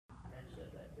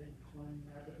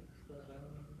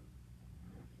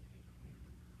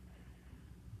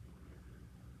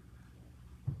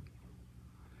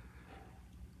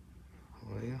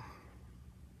Well,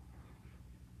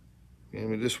 give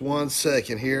me just 1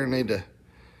 second here. I need to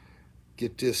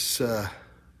get this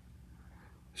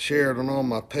shared on all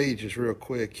my pages real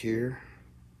quick here.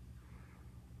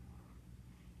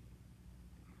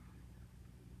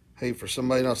 Hate for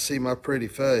somebody not to see my pretty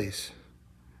face.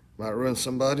 Might ruin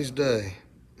somebody's day.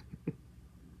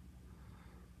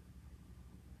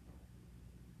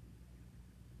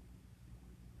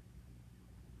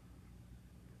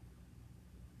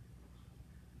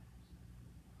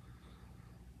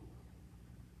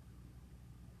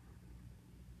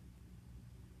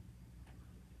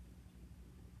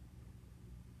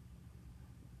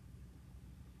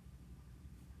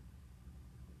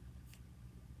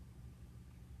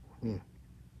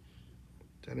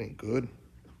 That ain't good.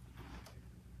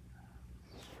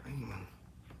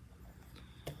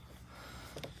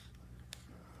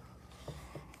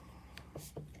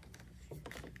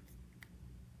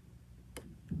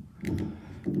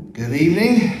 Good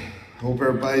evening. Hope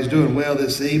everybody's doing well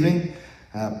this evening.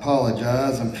 I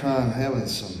apologize. I'm having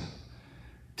some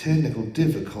technical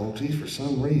difficulties for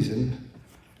some reason.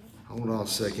 Hold on a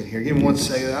second here. Give me 1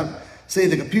 second. See,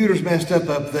 the computer's messed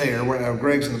up there.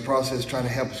 Greg's in the process trying to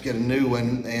help us get a new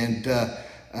one, and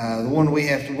the one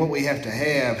what we have to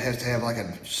have has to have like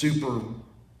a super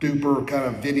duper kind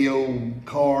of video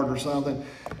card or something,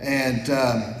 and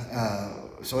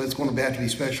so it's going to have to be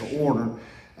special ordered.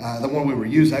 The one we were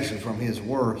using actually from his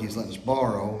work, he's letting us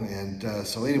borrow, and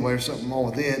so anyway, there's something wrong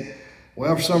with it.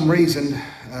 Well, for some reason,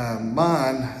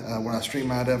 mine, when I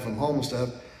stream out from home and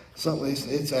stuff,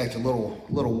 it's acting a little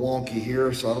wonky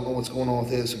here, so I don't know what's going on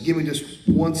with this. So give me just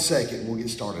 1 second, we'll get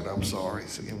started. I'm sorry.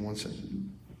 So give me 1 second.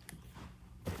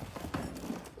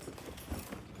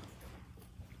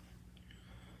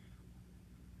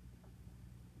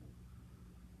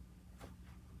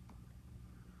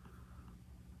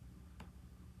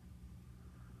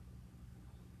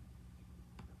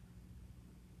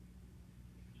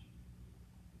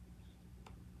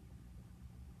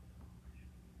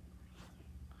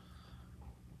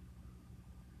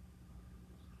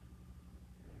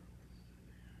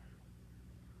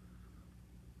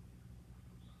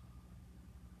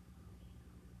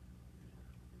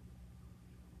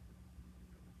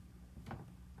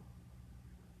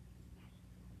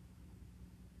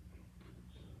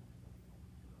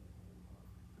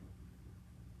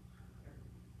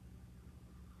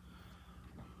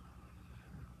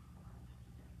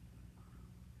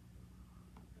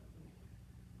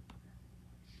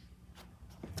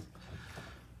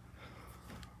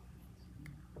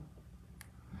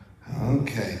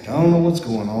 Okay, I don't know what's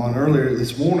going on. Earlier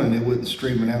this morning, it wasn't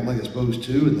streaming out like it's supposed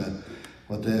to,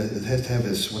 and it has to have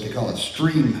this, what they call a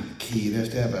stream key. It has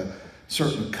to have a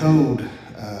certain code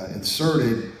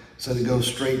inserted so that it goes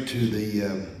straight to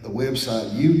the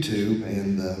website YouTube,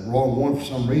 and the wrong one for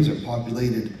some reason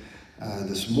populated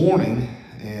this morning,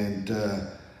 and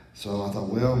so I thought,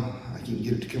 well, I can't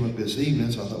get it to come up this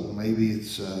evening, so I thought, well, maybe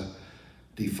it's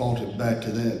defaulted back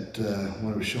to that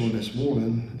when it was showing this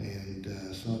morning, and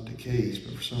it's not the case,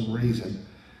 but for some reason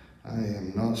I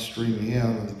am not streaming out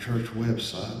on the church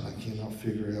website. I cannot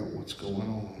figure out what's going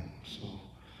on, so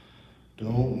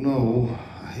don't know.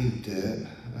 I hate that.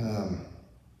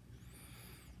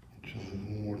 Try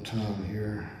one more time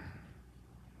here.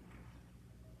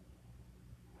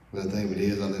 But the thing of it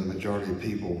is, I think the majority of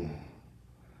people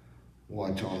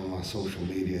watch on my social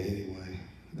media anyway.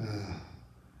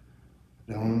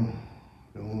 Don't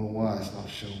know why it's not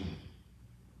showing.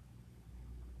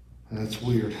 That's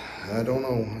weird. I don't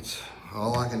know. It's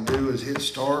all I can do is hit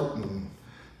start and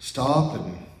stop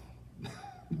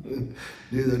and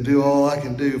do all I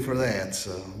can do for that.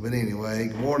 So, but anyway,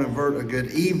 good morning, Verta.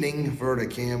 Good evening, Verta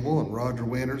Campbell and Roger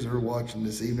Winters, who are watching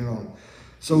this evening on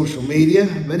social media.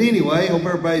 But anyway, hope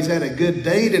everybody's had a good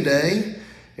day today.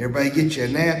 Everybody get you a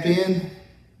nap in?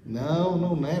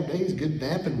 No nap days. Good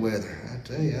napping weather. I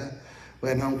tell you, I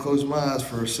went home, closed my eyes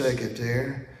for a second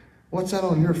there. What's that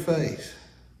on your face?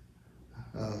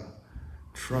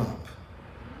 Trump.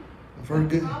 I've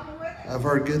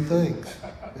heard good things.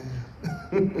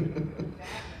 Yeah.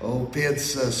 Old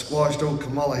Pence squashed old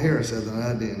Kamala Harris the other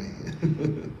night, didn't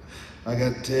he? I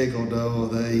got tickled though.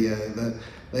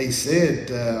 They said,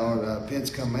 Pence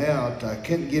come out. I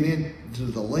couldn't get into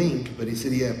the link, but he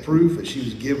said he had proof that she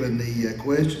was given the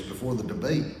questions before the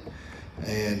debate,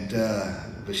 and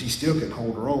but she still couldn't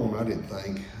hold her own. I didn't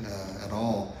think at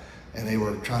all. And they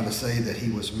were trying to say that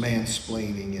he was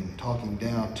mansplaining and talking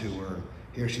down to her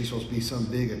here she's supposed to be some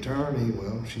big attorney.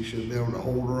 Well, she should be able to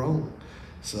hold her own.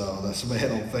 So that's somebody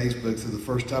had on Facebook. So the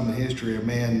first time in history a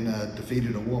man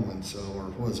defeated a woman. So, or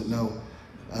was it no?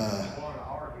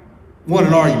 Won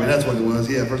an argument. That's what it was.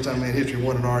 Yeah, first time in history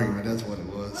won an argument. That's what it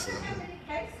was. So. How many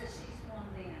cases she's won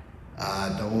then? I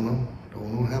don't know.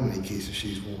 Don't know how many cases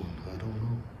she's won. I don't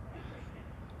know.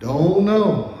 Don't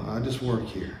know. I just work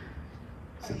here.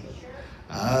 Are you sure?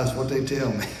 That's what they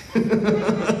tell me.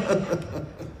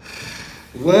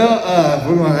 Well,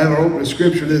 we're going to have our opening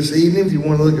scripture this evening. If you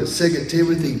want to look at 2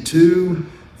 Timothy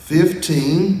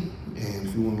 2:15, and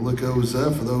if you want to look those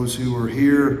up for those who are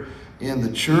here in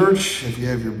the church, if you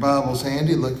have your Bibles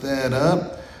handy, look that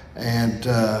up. And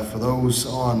for those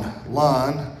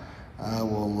online, I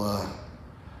will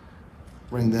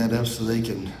bring that up so they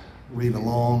can read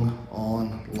along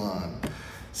online.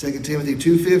 2 Timothy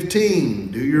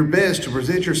 2:15, do your best to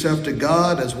present yourself to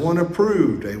God as one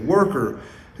approved, a worker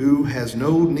who has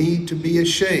no need to be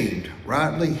ashamed,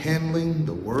 rightly handling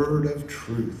the word of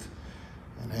truth.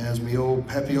 And as me old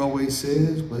Pappy always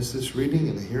says, bless this reading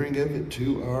and the hearing of it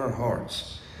to our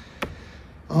hearts.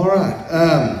 All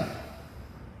right.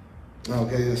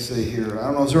 Okay, let's see here. I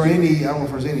don't know if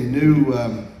there's any new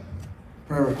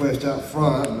prayer request out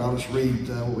front, but I'll just read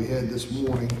what we had this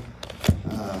morning.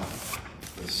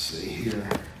 Let's see here.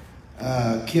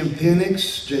 Kim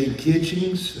Penix, Jade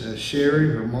Kitchings, Sherry,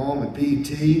 her mom and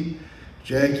PT,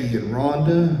 Jackie and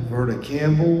Rhonda, Verda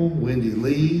Campbell, Wendy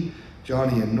Lee,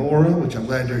 Johnny and Nora, which I'm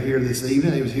glad they're here this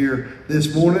evening. They was here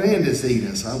this morning and this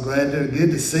evening, so I'm glad they're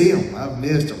good to see them. I've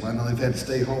missed them. I know they've had to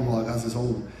stay home while I got this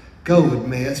whole COVID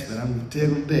mess, but I'm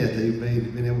tickled to death they've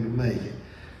been able to make it.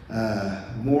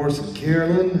 Morris and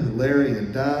Carolyn, Larry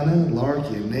and Dinah,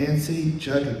 Larky and Nancy,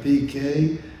 Chuck and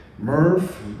PK,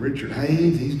 Murph, Richard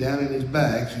Haynes, he's down in his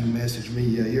back. He messaged me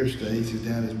yesterday, he's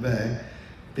down in his back.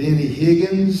 Benny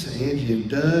Higgins, Angie and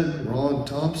Doug, Ron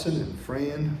Thompson, and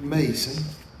Fran Mason.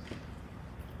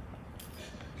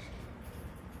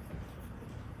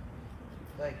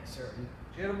 Thank you, sir.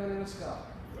 Gentlemen in the sky.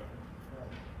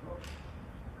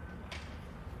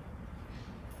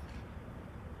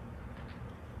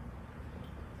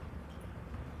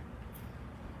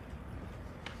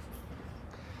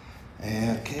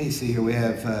 Okay, see here we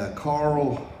have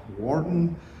Carl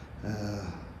Wharton,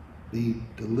 be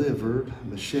delivered.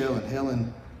 Michelle and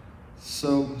Helen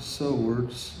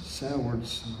Sowards, I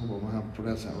hope I'm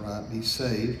pronouncing that right, be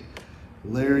saved.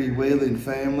 Larry Whaley and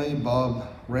family, Bob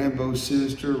Rambo's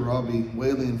sister, Robbie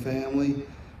Whaley and family,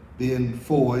 Ben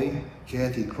Foy,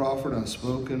 Kathy Crawford,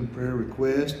 unspoken prayer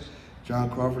request. John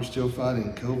Crawford still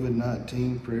fighting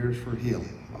COVID-19, prayers for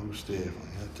healing, most definitely.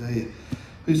 I tell you,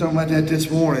 we was talking about that this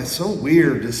morning. It's so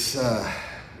weird, this the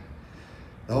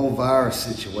whole virus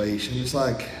situation. It's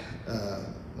like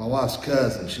my wife's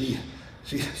cousin. She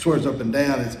swears up and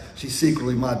down she's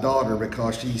secretly my daughter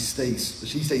because she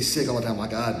stays sick all the time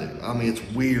like I do. I mean, it's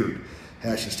weird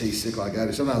how she stays sick like I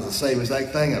do. Sometimes the same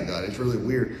exact thing I've got. It's really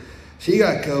weird. She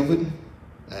got COVID.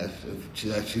 She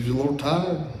was a little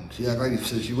tired. She acted like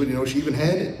she wouldn't know she even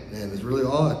had it, and it's really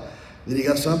odd. Then you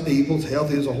got some people as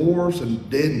healthy as a horse and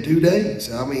dead in 2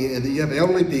 days. I mean, and then you have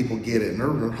elderly people get it, and they're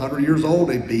 100 years old,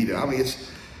 they beat it. I mean,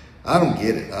 I don't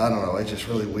get it. I don't know. It's just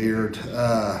really weird.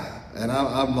 And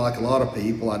I'm like a lot of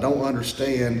people. I don't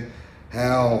understand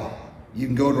how you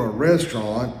can go to a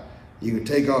restaurant, you can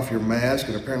take off your mask,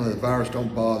 and apparently the virus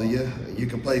don't bother you. You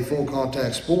can play full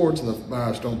contact sports, and the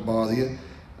virus don't bother you.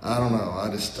 I don't know.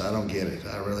 I don't get it.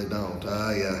 I really don't.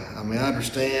 I mean, I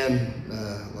understand,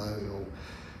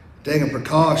 taking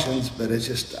precautions, but it's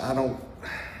just, I don't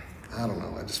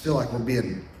know. I just feel like we're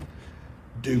being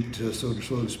duped, so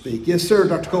to speak. Yes, sir,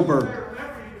 Dr. Kohlberg.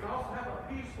 Remember, you can also have a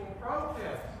peaceful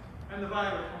protest, and the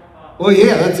virus won't bother you. Well,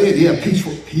 yeah, that's it. Yeah,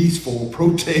 peaceful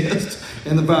protest,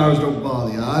 and the virus don't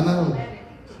bother you. I know.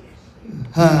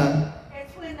 Huh?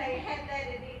 It's when they had that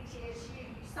at ETSU. You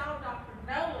saw Dr.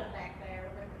 Nolan back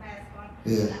there with the mask on.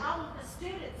 Yeah. And all of the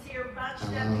students here bunched up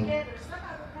together. Some of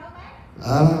them know that. I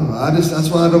don't know. That's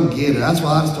why I don't get it. That's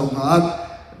why I just don't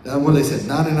know. What they said,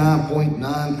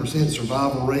 99.9%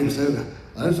 survival rate.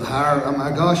 That's a higher. Oh my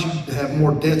gosh, you have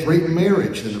more death rate in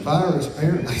marriage than the virus,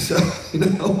 apparently. So,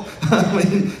 I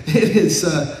mean, it is.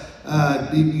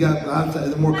 You got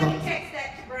the more. Let me text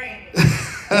that to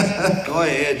Brandon. Go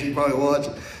ahead. She probably watch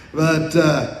it. But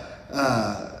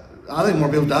I think more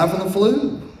people die from the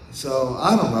flu. So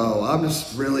I don't know.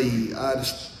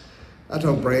 I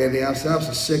told Brandy, I'm so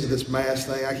sick of this mask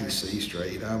thing. I can't see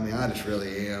straight. I mean, I just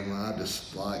really am. I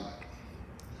just like,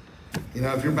 You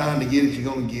know, if you're bound to get it,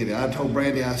 you're going to get it. I told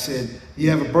Brandy, I said, you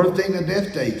have a birthday and a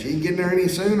death date. You ain't getting there any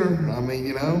sooner. I mean,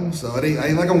 you know, so it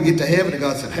ain't like I'm going to get to heaven and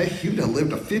God said, hey, you done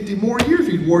lived 50 more years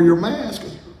if you wore your mask.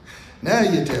 Now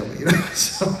you tell me, you know,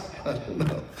 so I don't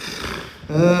know.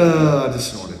 I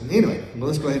just snorted. Anyway, well,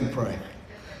 let's go ahead and pray.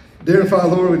 Dear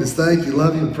Father, Lord, we just thank you,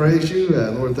 love you, and praise you.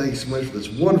 Lord, thank you so much for this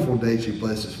wonderful day that you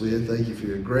blessed us with. Thank you for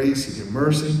your grace and your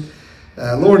mercy.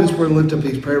 Lord, just want to lift up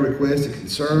these prayer requests and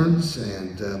concerns.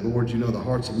 And Lord, you know the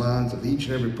hearts and minds of each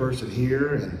and every person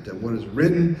here and what is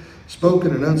written,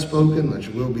 spoken, and unspoken. Let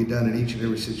your will be done in each and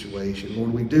every situation.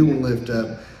 Lord, we do want to lift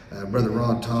up Brother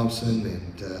Ron Thompson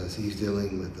and as he's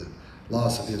dealing with the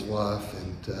loss of his wife.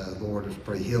 And Lord, just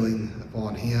pray healing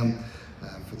upon him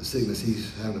for the sickness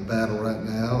he's having to battle right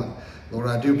now. And Lord,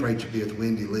 I do pray that you be with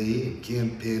Wendy Lee and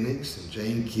Kim Penix and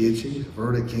Jane Kitchen,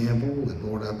 Verda Campbell. And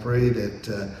Lord, I pray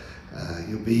that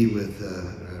you'll be with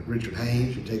Richard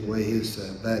Haynes. You take away his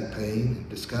back pain and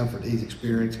discomfort he's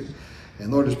experiencing.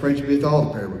 And Lord, just pray that you be with all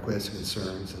the prayer requests and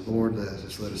concerns. And Lord,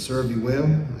 just let us serve you well.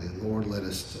 And Lord, let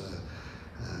us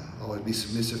always be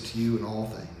submissive to you in all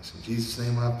things. In Jesus'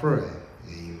 name I pray.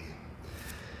 Amen.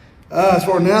 As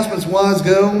far as announcements wise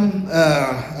go,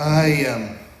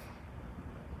 I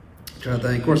trying to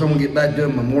think. Of course, I'm going to get back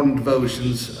doing my morning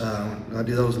devotions. I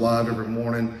do those live every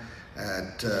morning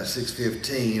at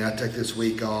 6:15. I took this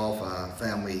week off.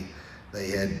 Family, they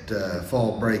had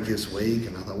fall break this week,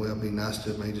 and I thought, well, it'd be nice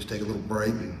to maybe just take a little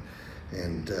break,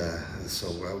 and so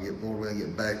I'll get more when I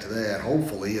get back to that.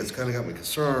 Hopefully, it's kind of got me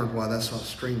concerned why that's not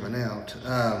streaming out,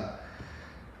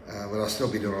 but I'll still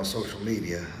be doing it on social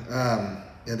media.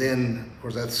 And then, of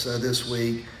course, that's this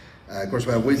week. Of course,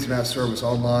 we have Wednesday night service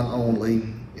online only,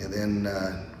 and then,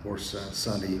 of course,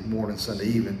 Sunday morning, Sunday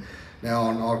evening. Now,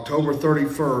 on October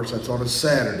 31st, that's on a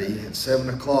Saturday at 7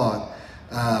 o'clock,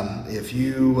 if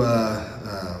you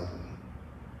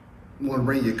want to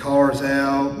bring your cars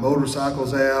out,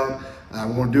 motorcycles out,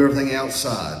 we want to do everything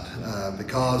outside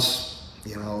because,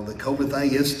 you know, the COVID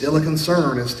thing is still a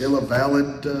concern. It's still a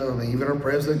valid, even our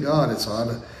President got it, so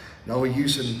I no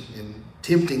use in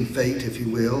tempting fate, if you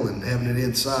will, and having it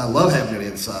inside. I love having it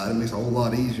inside. It makes it a whole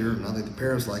lot easier, and I think the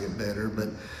parents like it better, but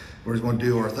we're just going to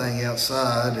do our thing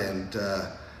outside, and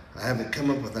I haven't come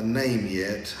up with a name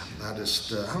yet. I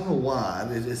just, I don't know why.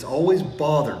 It's always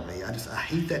bothered me. I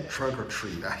hate that trunk or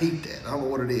treat. I hate that. I don't know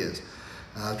what it is.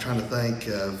 I'm trying to think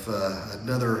of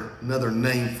another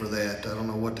name for that. I don't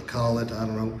know what to call it. I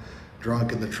don't know.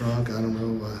 Drunk in the trunk. I don't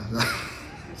know.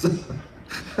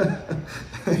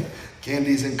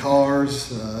 Candies in cars.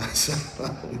 So I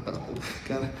don't know.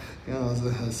 Kind of.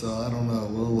 So I don't know.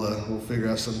 We'll figure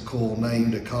out some cool name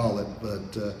to call it.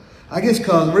 But I guess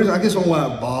why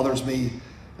it bothers me.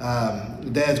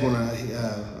 Dad's gonna.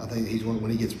 I think he's going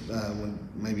when he gets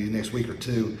maybe next week or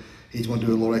two. He's going to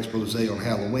do a little expose on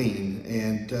Halloween,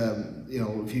 and you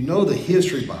know, if you know the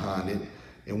history behind it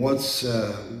and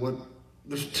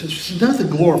there's nothing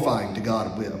glorifying to God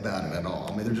about it at all.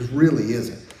 I mean, there just really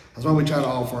isn't. That's why we try to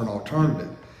offer an alternative.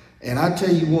 And I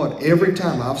tell you what, every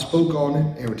time I've spoke on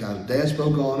it, every time Dad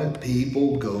spoke on it,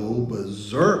 people go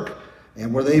berserk.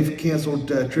 And where they've canceled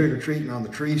trick-or-treating on the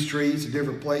tree streets and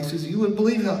different places, you wouldn't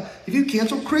believe how, if you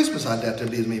canceled Christmas, I doubt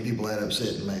there'd be as many people that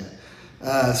upset and mad.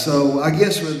 So I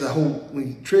guess with the whole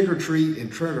trick-or-treat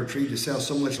and trunk-or-treat just sounds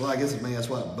so much like it, man, that's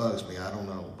why it bugs me. I don't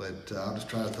know. But I'm just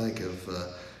trying to think of,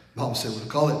 Mom said, we'll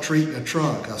call it treat in a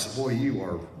trunk. I said, boy, you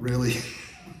are really...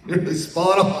 really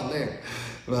spot on there,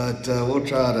 but we'll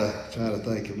try to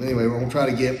think of. Anyway, we're gonna try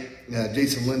to get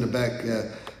Jason and Linda back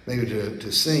maybe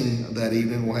to sing that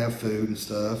evening. We'll have food and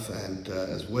stuff and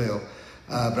as well.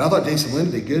 But I thought Jason and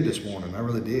Linda did good this morning. I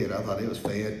really did. I thought it was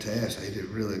fantastic. They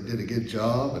did a good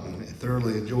job and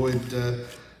thoroughly enjoyed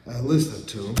listening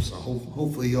to them. So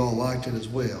hopefully y'all liked it as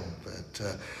well.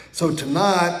 But so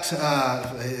tonight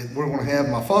we're gonna have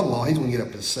my father-in-law. He's gonna get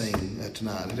up and sing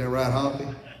tonight. Is that right, Hoppy?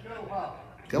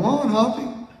 Come on, Hoppy.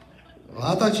 Well,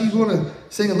 I thought you were going to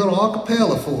sing a little a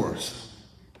cappella for us.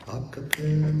 A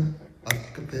cappella, a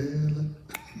cappella.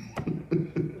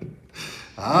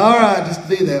 All right, just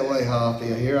be that way,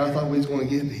 Hoppy. I thought we was going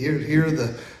to hear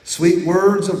the sweet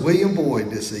words of William Boyd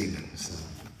this evening. So,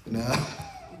 no.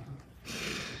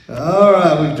 All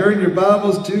right, we've turned your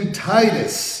Bibles to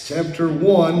Titus, chapter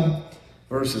 1,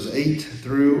 verses 8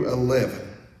 through 11.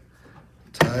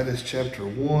 Titus, chapter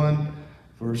 1.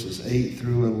 Verses 8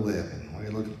 through 11. While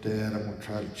you look at that, I'm going to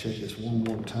try to check this one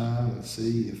more time and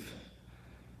see if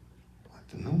I'd like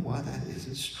to know why that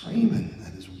isn't streaming.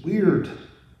 That is weird.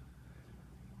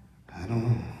 I don't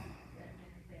know.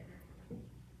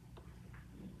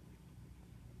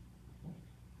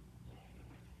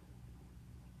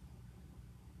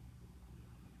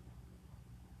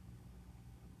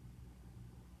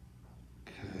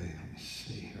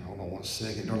 on a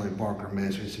second. Darlene Barker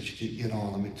messaged me, so she could get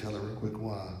on. Let me tell her real quick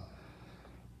why.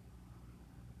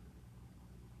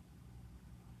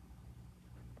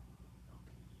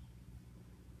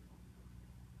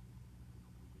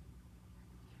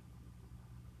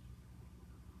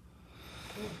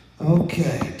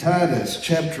 Okay, Titus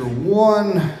chapter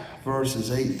 1,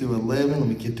 verses 8 through 11. Let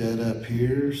me get that up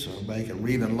here so everybody can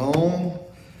read along.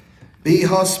 Be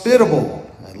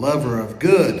hospitable, a lover of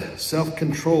good,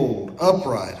 self-controlled,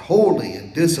 upright, holy,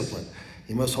 and disciplined.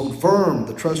 He must hold firm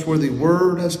the trustworthy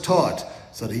word as taught,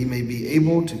 so that he may be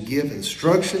able to give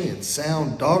instruction in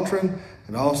sound doctrine,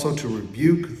 and also to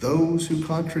rebuke those who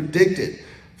contradict it.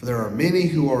 For there are many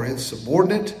who are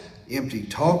insubordinate, empty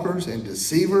talkers, and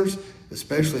deceivers,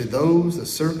 especially those the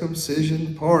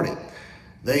circumcision party.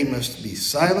 They must be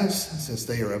silenced, since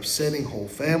they are upsetting whole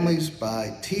families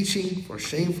by teaching, for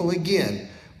shameful again,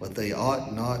 what they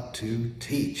ought not to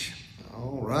teach.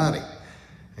 All righty.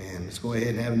 And let's go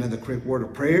ahead and have another quick word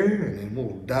of prayer, and then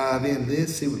we'll dive into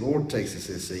this, see what the Lord takes us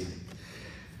this evening.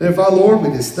 Then, Father, Lord, we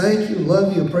just thank you,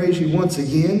 love you, and praise you once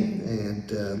again.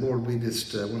 And, Lord, we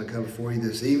just want to come before you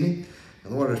this evening.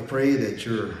 And, Lord, I just pray that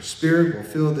your Spirit will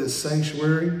fill this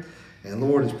sanctuary. And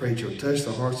Lord, I pray that you'll touch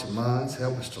the hearts and minds.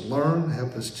 Help us to learn.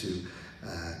 Help us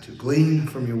to glean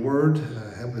from your word.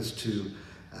 Help us to,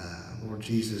 Lord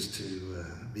Jesus, to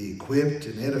be equipped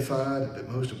and edified. But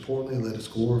most importantly, let us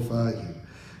glorify you.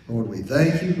 Lord, we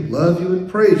thank you, love you, and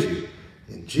praise you.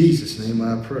 In Jesus' name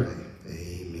I pray.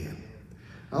 Amen.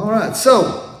 All right.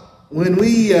 So when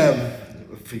we,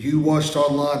 if you watched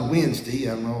online Wednesday,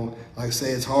 I don't know, like I say,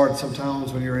 it's hard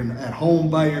sometimes when you're at home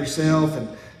by yourself and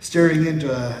staring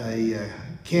into a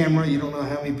camera. You don't know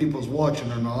how many people's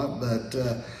watching or not, but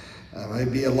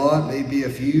maybe a lot, maybe a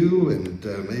few, and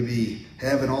maybe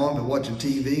have it on but watching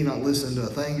TV, not listening to a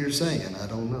thing you're saying. I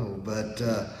don't know. But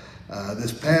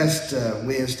this past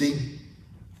Wednesday,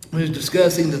 we was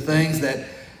discussing the things that,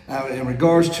 in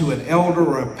regards to an elder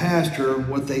or a pastor,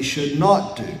 what they should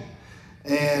not do.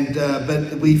 And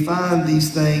but we find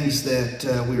these things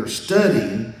that we are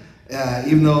studying,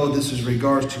 even though this is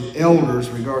regards to elders,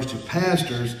 regards to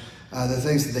pastors, the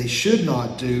things that they should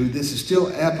not do, this is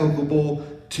still applicable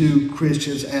to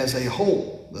Christians as a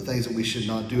whole. The things that we should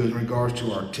not do in regards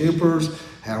to our tempers,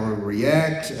 how we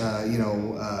react,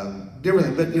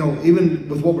 different things. But, even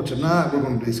with what we're tonight, we're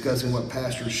going to be discussing what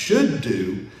pastors should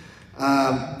do.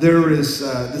 This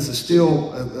is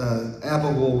still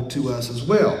applicable to us as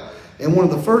well. And one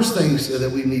of the first things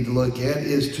that we need to look at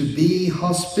is to be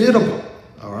hospitable.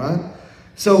 All right.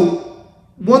 So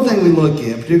one thing we look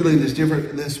at, particularly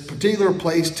this particular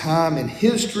place, time, and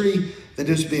history that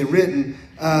is being written,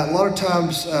 a lot of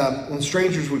times when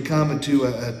strangers would come into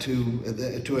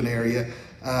an area,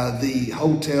 the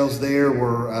hotels there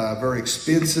were very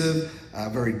expensive,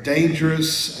 very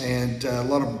dangerous, and a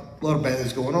lot of bad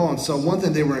things going on. So one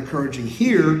thing they were encouraging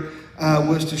here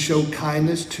was to show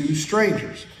kindness to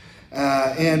strangers.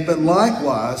 But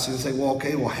likewise, you say, well,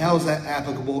 how is that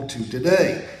applicable to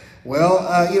today? Well,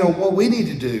 what we need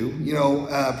to do,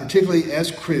 particularly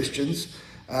as Christians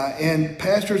and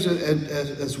pastors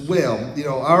as well,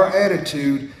 our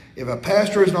attitude, if a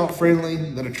pastor is not friendly,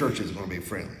 then a church isn't going to be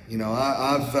friendly.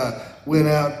 I've went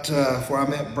out before I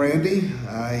met Brandy.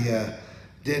 I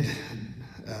did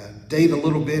date a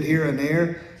little bit here and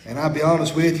there, and I'll be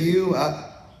honest with you,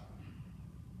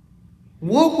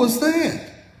 what was that?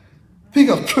 He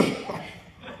goes,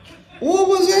 what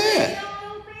was that?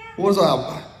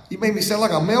 You made me sound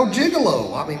like a male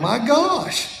gigolo. I mean, my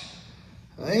gosh.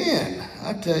 Man,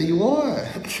 I tell you what.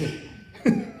 Just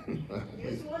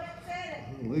what it said.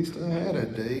 At least I had a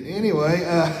date. Anyway,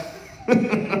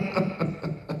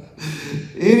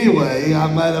 I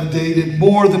might have dated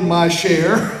more than my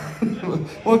share.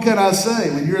 What can I say?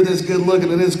 When you're this good looking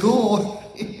and this cool,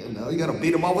 you got to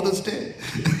beat them off with a stick.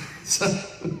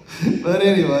 But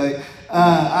anyway,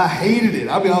 I hated it.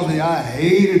 I'll be honest with you, I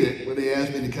hated it when they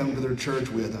asked me to come to their church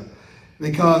with them,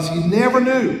 because you never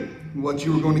knew what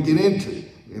you were going to get into.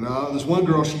 This one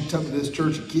girl, she took me to this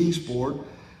church at Kingsport,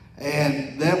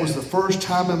 and that was the first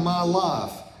time in my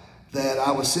life that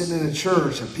I was sitting in a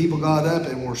church and people got up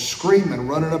and were screaming,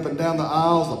 running up and down the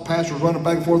aisles. The pastor was running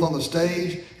back and forth on the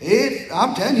stage.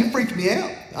 I'm telling you, it freaked me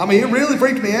out. I mean, it really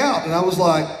freaked me out. And I was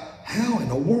like, how in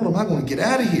the world am I going to get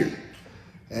out of here?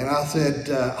 And I said,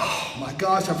 oh my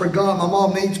gosh, I forgot. My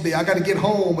mom needs me. I got to get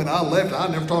home. And I left. I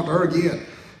never talked to her again,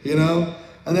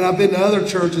 And then I've been to other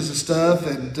churches and stuff,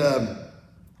 and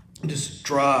just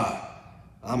dry.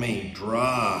 I mean,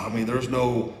 dry. I mean, there's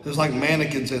like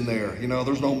mannequins in there.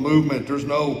 There's no movement. There's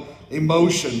no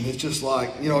emotion. It's just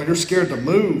like, you're scared to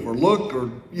move or look,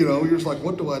 or, you're just like,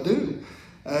 what do I do?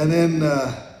 And then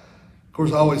Of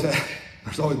course,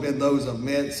 there's always been those I've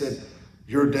met that said,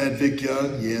 "Your dad, Vic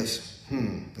Young?" "Yes."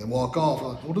 And walk off. I'm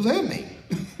like, what does that mean?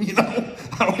 I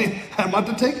don't even, how am I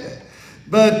to take that?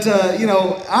 But, I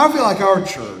feel like our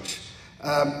church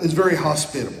is very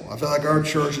hospitable. I feel like our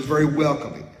church is very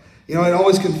welcoming. It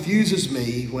always confuses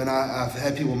me when I've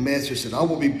had people message and I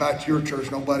will be back to your church.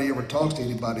 Nobody ever talks to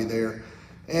anybody there.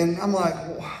 And I'm like,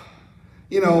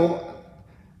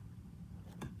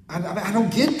 I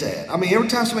don't get that. I mean, every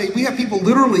time we have people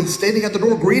literally standing at the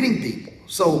door greeting people.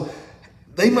 So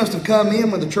they must have come in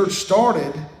when the church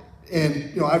started,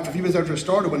 and after a few minutes after it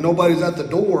started, when nobody's at the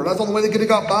door. That's the only way they could have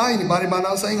got by anybody by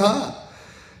not saying hi.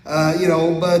 I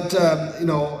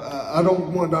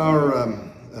don't want our.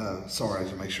 Sorry, I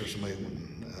have to make sure somebody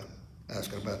wasn't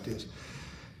asking about this.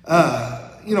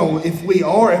 If we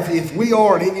are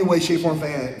in any way,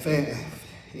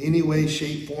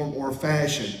 shape, form, or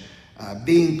fashion,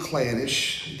 being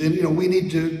clannish, then we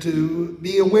need to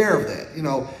be aware of that.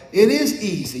 It is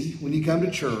easy when you come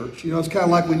to church. It's kind of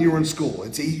like when you were in school.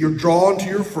 It's easy, you're drawn to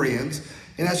your friends,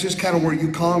 and that's just kind of where you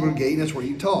congregate, and that's where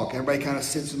you talk. Everybody kind of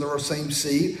sits in the same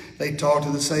seat. They talk to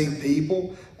the same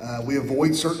people. We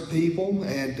avoid certain people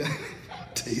and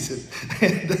tease it.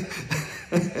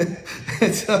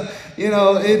 And so,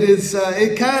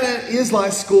 it kind of is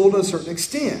like school to a certain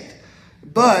extent.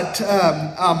 But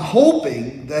I'm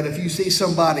hoping that if you see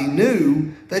somebody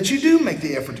new, that you do make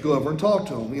the effort to go over and talk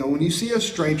to them. When you see a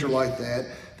stranger like that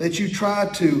you try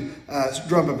to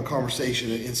drum up a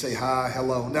conversation and say hi,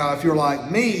 hello. Now, if you're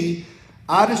like me,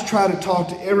 I just try to talk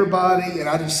to everybody and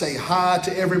I just say hi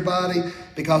to everybody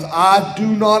because I do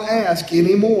not ask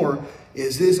anymore,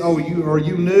 are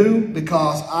you new?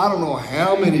 Because I don't know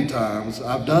how many times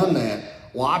I've done that.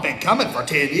 Well, I've been coming for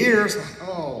 10 years.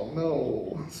 Oh, no.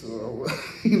 So,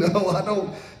 I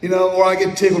don't, or I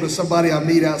get tickled if somebody I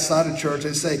meet outside of church.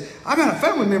 They say, I got a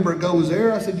family member that goes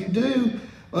there. I said, you do?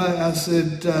 I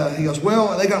said, he goes,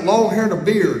 well, they got long hair and a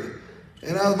beard.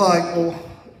 And I was like, well,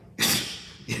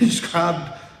 you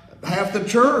described half the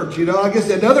church. I guess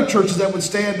in other churches that would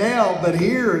stand out. But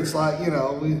here it's like, we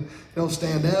don't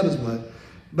stand out as much.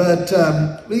 But,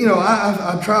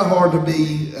 I try hard to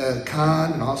be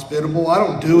kind and hospitable. I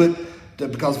don't do it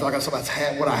because I feel like somebody's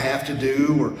what I have to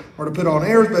do or to put on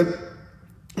airs. But,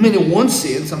 in one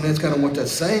sense, that's kind of what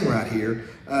that's saying right here.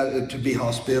 To be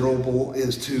hospitable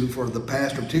is for the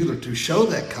pastor in particular to show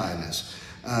that kindness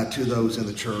to those in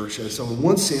the church. So in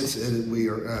one sense, we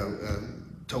are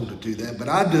told to do that. But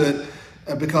I do it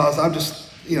because I'm just...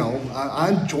 I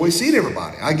enjoy seeing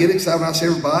everybody. I get excited when I see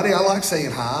everybody. I like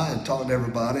saying hi and talking to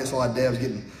everybody. That's why Dad was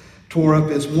getting tore up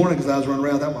this morning because I was running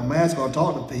around without my mask on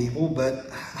talking to people.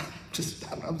 But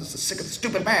I'm just sick of the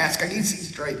stupid mask. I can't see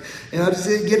straight. And I just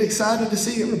get excited to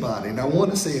see everybody. And I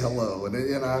want to say hello. And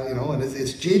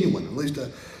it's genuine. At least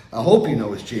I hope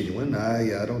it's genuine.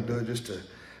 I don't do it just to,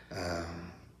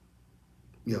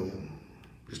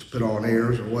 just to put on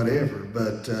airs or whatever.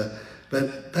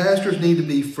 But pastors need to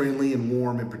be friendly and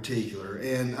warm in particular.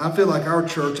 And I feel like our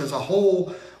church as a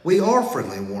whole, we are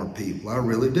friendly and warm people. I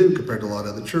really do compared to a lot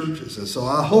of other churches. And so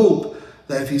I hope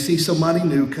that if you see somebody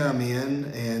new come in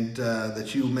and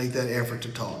that you make that effort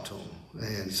to talk to them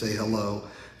and say hello.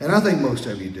 And I think most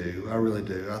of you do. I really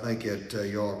do. I think that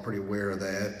y'all are pretty aware of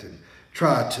that and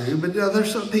try to. But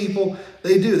there's some people,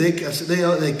 they do. They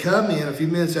come in a few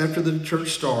minutes after the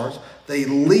church starts. They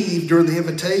leave during the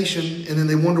invitation, and then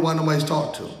they wonder why nobody's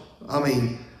talked to them.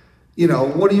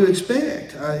 What do you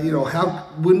expect?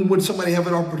 When would somebody have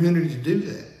an opportunity to do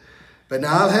that? But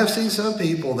now I have seen some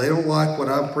people, they don't like what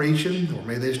I'm preaching, or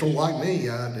maybe they just don't like me.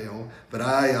 But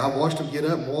I watched them get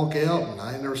up and walk out, and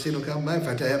I ain't never seen them come back. In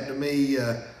fact, it happened to me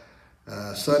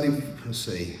Sunday,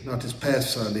 not this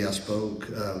past Sunday I spoke,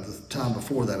 the time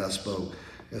before that I spoke.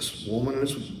 This woman and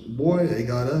this boy, they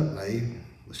got up, and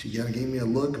she kind of gave me a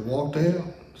look and walked out.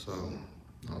 So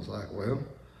I was like, well,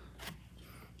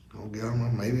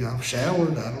 maybe I've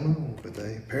showered, I don't know. But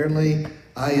apparently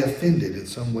I offended in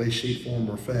some way, shape, form,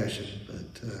 or fashion.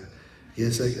 But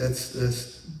yes, that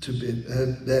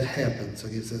happens. I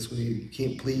guess that's when you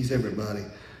can't please everybody.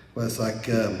 Well, it's like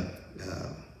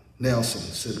Nelson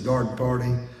said, garden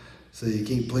party. So you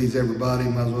can't please everybody,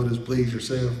 might as well just please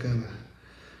yourself, kind of.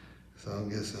 So I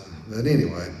guess, but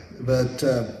anyway,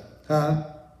 huh?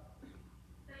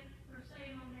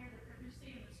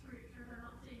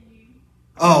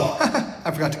 Oh, I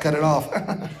forgot to cut it off.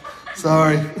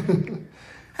 Sorry.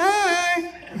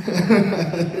 Hi.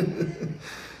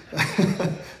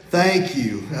 Thank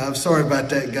you. I'm sorry about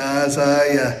that, guys.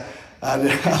 I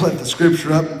left the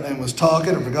scripture up and was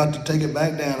talking and forgot to take it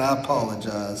back down. I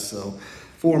apologize. So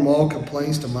form all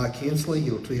complaints to Mike Hensley.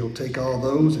 He'll take all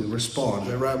those and respond. Is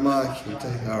that right, Mike?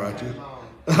 All right.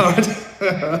 All right.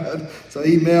 So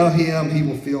email him. He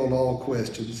will field all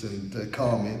questions and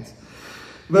comments.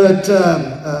 But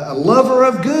a lover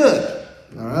of good.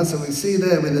 All right. So we see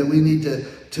that we need to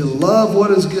love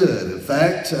what is good. In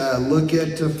fact, look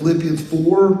at Philippians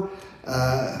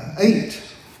 4:8.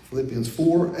 Philippians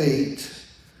 4:8.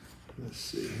 Let's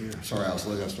see here. Sorry, I was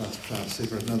trying to see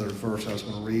if there's another verse I was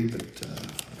going to read, but I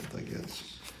don't think it's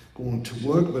going to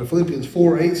work. But Philippians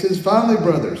 4:8 says, "Finally,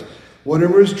 brothers,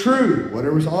 whatever is true,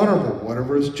 whatever is honorable,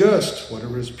 whatever is just,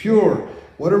 whatever is pure,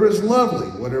 whatever is lovely,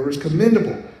 whatever is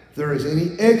commendable, if there is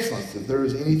any excellence, if there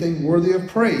is anything worthy of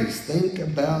praise, think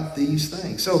about these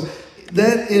things." So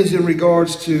that is in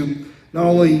regards to not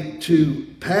only to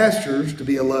pastors to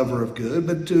be a lover of good,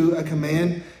 but to a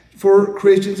command for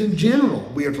Christians in general.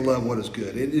 We are to love what is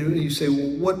good. And you say,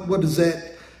 well, what does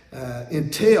that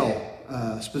entail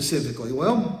specifically?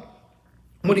 Well,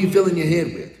 what are you filling your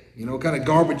head with? Kind of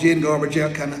garbage in, garbage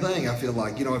out kind of thing, I feel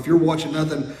like. If you're watching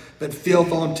nothing but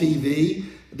filth on TV,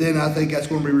 then I think that's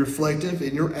going to be reflective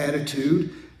in your attitude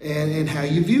and how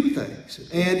you view things.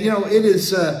 And,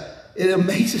 it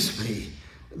amazes me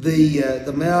the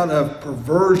amount of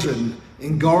perversion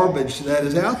and garbage that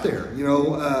is out there.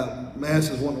 Mass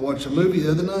was wanting to watch a movie the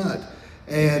other night,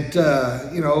 and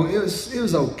it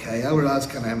was okay. I was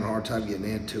kind of having a hard time getting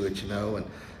into it,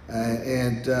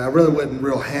 and I really wasn't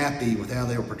real happy with how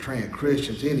they were portraying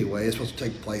Christians anyway. It's supposed to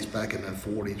take place back in the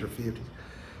 40s or 50s,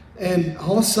 and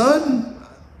all of a sudden,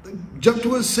 they jumped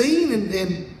to a scene,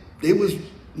 and it was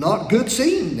not good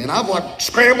scene, and I'm like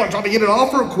scrambling trying to get it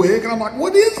off real quick, and I'm like,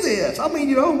 what is this? I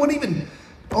mean, it wasn't even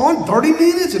on 30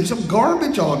 minutes and some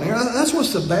garbage on there. That's what's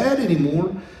so bad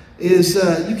anymore is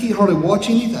you can't hardly watch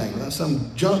anything without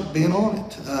some junk being on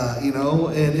it,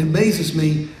 and it amazes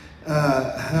me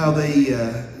how they,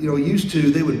 used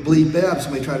to, they would bleep out if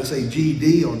somebody tried to say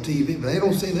GD on TV, but they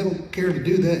don't care to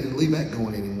do that and leave that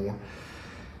going anymore.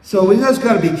 So we just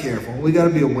got to be careful. We got to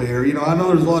be aware. I know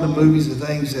there's a lot of movies and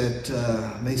things that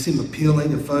may seem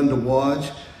appealing and fun to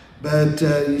watch, but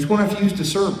you just want to have to use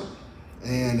discernment.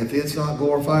 And if it's not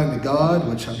glorifying to God,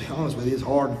 which I'll be honest with you, it's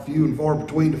hard, few and far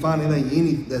between to find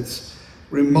anything that's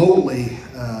remotely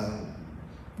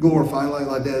glorifying,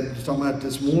 like Dad was talking about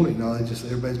this morning.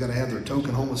 Everybody's got to have their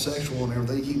token homosexual and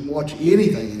everything. You can't watch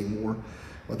anything anymore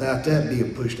without that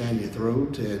being pushed down your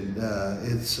throat. And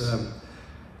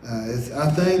I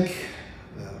think,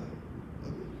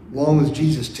 long as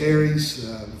Jesus tarries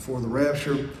before the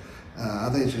rapture, I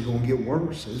think it's just going to get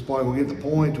worse. It's probably going to get to the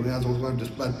point where we're going to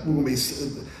be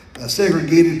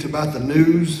segregated to about the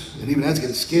news, and even that's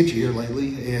getting sketchy here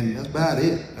lately, and that's about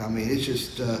it. I mean, it's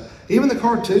just, even the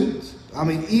cartoons,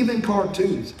 even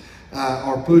cartoons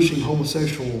are pushing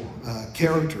homosexual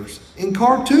characters in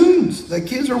cartoons that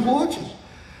kids are watching.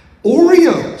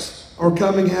 Oreos are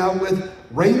coming out with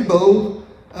rainbow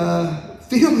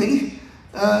filling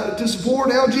to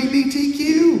support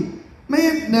LGBTQ.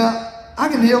 Man, now, I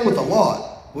can deal with a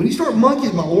lot. When you start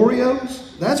monkeying my Oreos,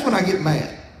 that's when I get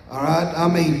mad. All right?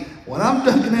 When I'm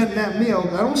dunking in that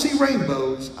milk, I don't see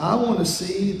rainbows. I want to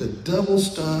see the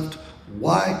double-stuffed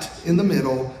white in the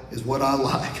middle is what I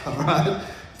like. All right?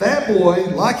 Fat boy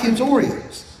likes his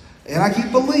Oreos. And I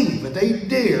can't believe that they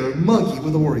dare monkey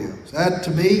with Oreos. That,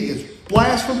 to me, is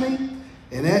blasphemy.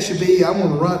 And that should be, I'm going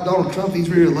to write Donald Trump, he's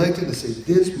re-elected, and say,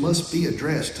 this must be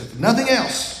addressed. If nothing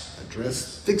else,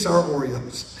 fix our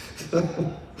Oreos. But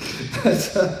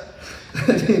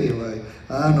anyway,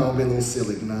 I know I'm being a little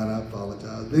silly tonight. I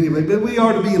apologize. But anyway, but we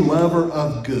are to be a lover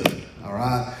of good. All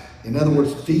right. In other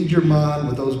words, feed your mind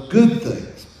with those good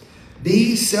things.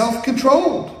 Be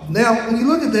self-controlled. Now, when you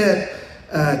look at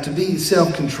that, to be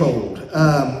self-controlled,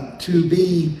 to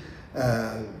be,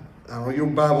 I don't know, your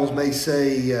Bibles may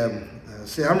say,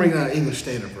 I'm reading out English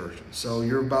Standard Version, so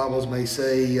your Bibles may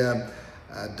say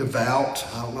devout.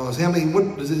 I don't know. It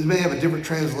may have a different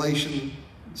translation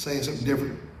saying something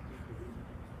different.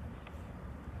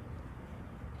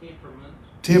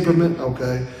 Temperament,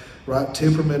 okay. Right,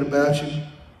 temperament about you.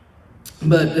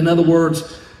 But in other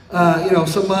words,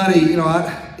 somebody,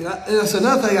 that's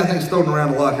another thing I think is thrown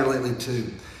around a lot here lately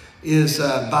too, is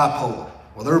bipolar.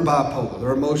 Well, they're bipolar.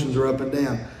 Their emotions are up and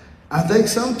down. I think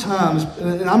sometimes,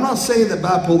 and I'm not saying that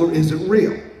bipolar isn't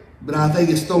real, but I think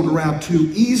it's thrown around too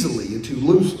easily and too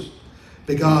loosely.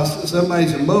 Because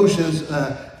somebody's emotions,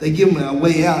 they give them a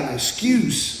way out, an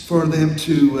excuse for them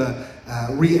to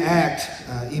react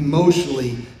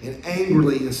emotionally and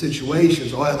angrily in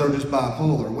situations. Oh, they're just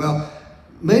bipolar. Well,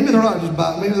 maybe they're not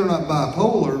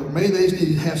bipolar. Maybe they just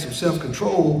need to have some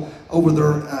self-control over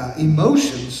their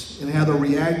emotions and how they're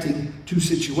reacting to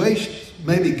situations.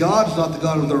 Maybe God's not the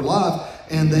God of their life,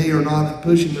 and they are not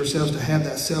pushing themselves to have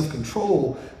that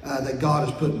self-control that God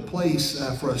has put in place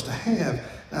for us to have,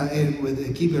 and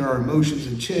with keeping our emotions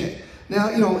in check. Now,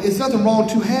 it's nothing wrong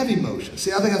to have emotions.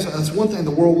 See, I think that's one thing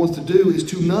the world wants to do, is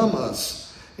to numb us,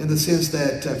 in the sense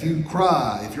that if you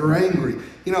cry, if you're angry.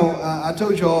 I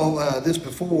told you all this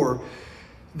before,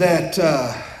 that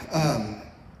I'm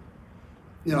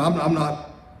not.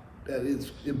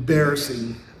 It's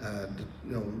embarrassing,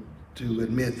 to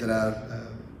admit that I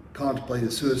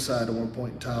contemplated suicide at one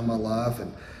point in time in my life,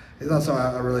 and it's not something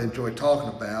I really enjoy talking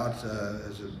about.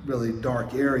 It's a really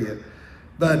dark area.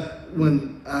 But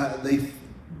when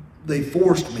they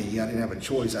forced me, I didn't have a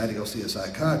choice. I had to go see a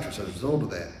psychiatrist as a result of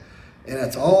that. And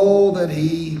that's all that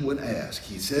he would ask.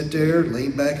 He'd sit there,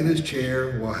 lean back in his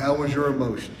chair. Well, how was your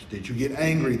emotions? Did you get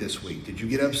angry this week? Did you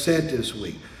get upset this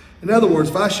week? In other words,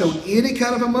 if I showed any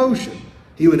kind of emotion,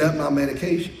 he would up my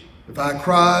medication. If I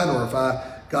cried or if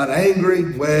I got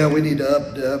angry, well, we need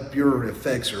to up your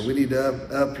Effexor. We need to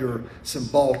up your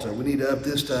Cymbalta. We need to up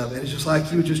this stuff. And it's just like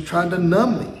he was just trying to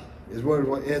numb me. And when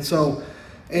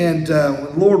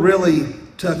the Lord really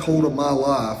took hold of my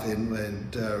life, and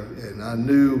I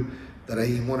knew that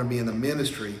he wanted me in the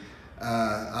ministry,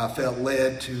 I felt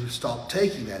led to stop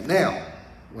taking that. Now,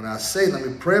 when I say, let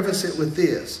me preface it with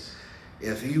this.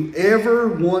 If you ever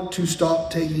want to stop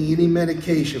taking any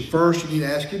medication, first, you need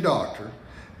to ask your doctor.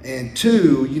 And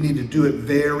two, you need to do it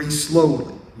very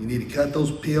slowly. You need to cut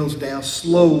those pills down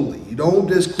slowly. You don't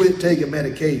just quit taking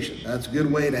medication. That's a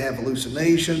good way to have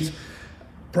hallucinations,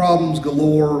 problems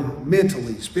galore,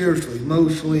 mentally, spiritually,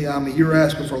 emotionally. You're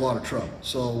asking for a lot of trouble.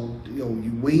 So,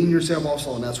 you wean yourself off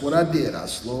slow, and that's what I did. I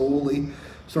slowly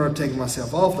started taking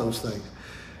myself off those things.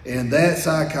 And that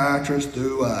psychiatrist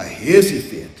threw a hissy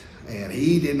fit, and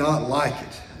he did not like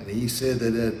it. And he said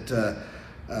that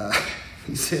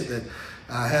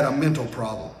I had a mental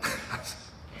problem. That's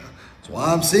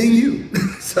why I'm seeing you.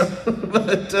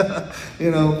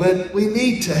 But we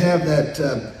need to have that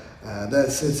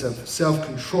sense of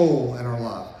self-control in our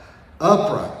life,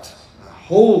 upright,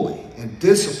 holy, and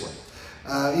disciplined.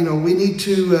 We need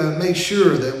to make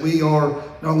sure that we are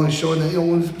not only showing that,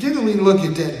 particularly when you look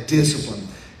at that discipline,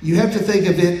 you have to think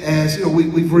of it as,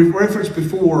 we've referenced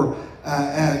before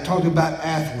talking about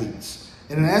athletes.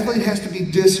 And an athlete has to be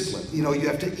disciplined. You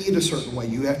have to eat a certain way.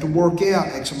 You have to work out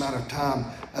X amount of time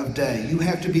of day. You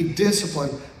have to be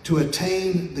disciplined to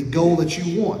attain the goal that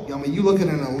you want. You look at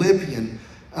an Olympian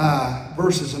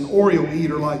versus an Oreo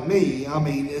eater like me.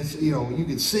 It's, you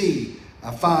can see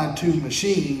a fine-tuned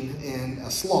machine and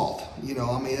a sloth.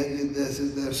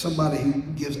 There's somebody who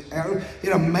gives.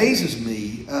 It amazes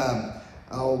me.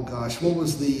 What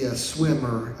was the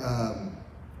swimmer?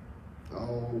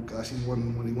 He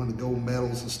won when he won the gold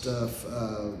medals and stuff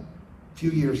a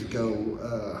few years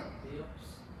ago.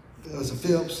 It was a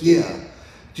Phelps, yeah.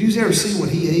 Did you ever see what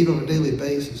he ate on a daily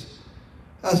basis?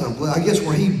 That's I guess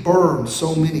where he burned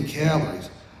so many calories.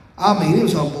 It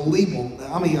was unbelievable.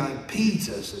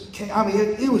 Pizzas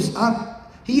and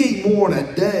he ate more in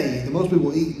a day than most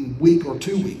people eat in a week or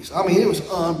 2 weeks. It was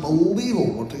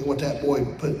unbelievable what that boy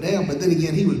put down. But then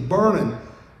again, he was burning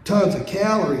tons of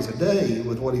calories a day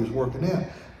with what he was working out.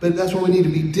 But that's why we need to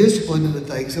be disciplined in the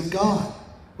things of God.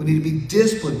 We need to be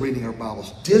disciplined reading our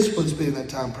Bibles, disciplined spending that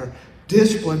time in prayer,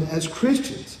 disciplined as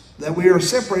Christians, that we are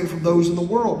separated from those in the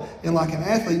world. And like an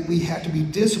athlete, we have to be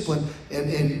disciplined,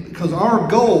 and because our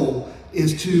goal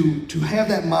is to have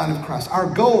that mind of Christ. Our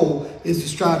goal is to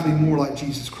strive to be more like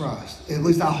Jesus Christ. And at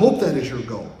least I hope that is your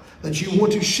goal. That you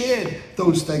want to shed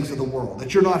those things of the world,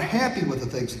 that you're not happy with the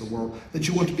things of the world, that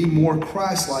you want to be more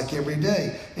Christ-like every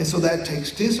day. And so that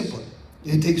takes discipline.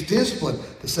 It takes discipline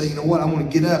to say, you know what, I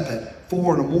want to get up at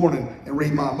 4 in the morning and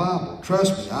read my Bible.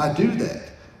 Trust me, I do that.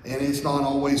 And it's not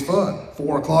always fun.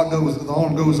 4 o'clock the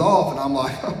alarm goes off, and I'm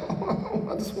like,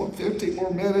 I just want 15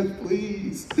 more minutes,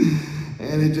 please.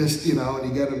 And it just, and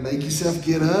you got to make yourself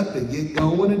get up and get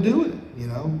going and do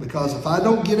it, because if I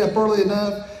don't get up early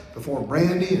enough, before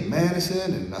Brandy and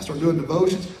Madison, and I start doing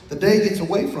devotions, the day gets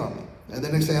away from me. And the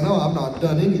next thing I know, I've not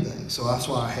done anything. So that's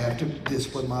why I have to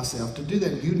discipline myself to do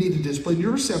that. You need to discipline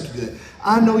yourself to do that.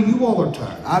 I know you all are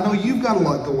tired. I know you've got a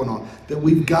lot going on. That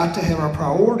we've got to have our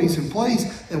priorities in place,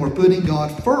 and we're putting God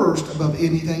first above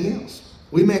anything else.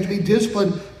 We may have to be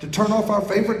disciplined to turn off our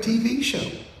favorite TV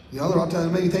show. There are all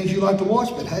many things you like to watch,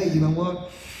 but hey, you know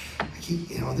what?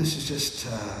 This is just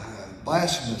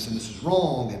blasphemous, and this is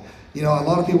wrong. And a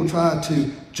lot of people try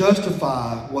to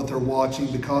justify what they're watching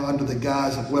because under the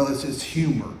guise of, it's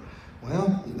humor.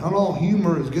 Well, not all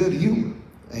humor is good humor.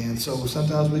 And so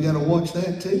sometimes we got to watch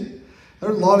that too.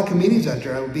 There's a lot of comedians out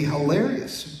there that would be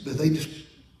hilarious, but they just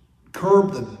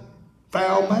curb the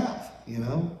foul mouth, you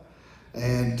know.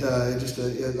 And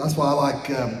that's why I like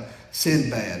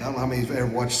Sinbad. I don't know how many of you ever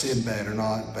watched Sinbad or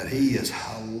not, but he is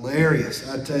hilarious.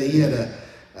 I tell you, he had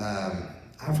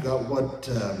I forgot what,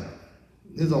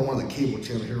 this is on one of the cable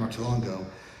channels here not too long ago.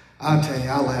 I tell you,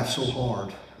 I laughed so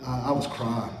hard. I was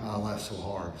crying. I laughed so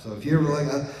hard. So if you ever like,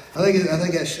 I think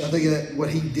that what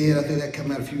he did, I think that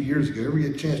came out a few years ago. Ever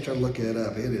get a chance to try to look that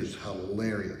up? It is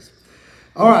hilarious.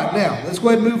 All right, now let's go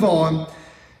ahead and move on.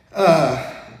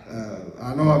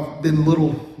 I know I've been a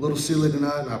little silly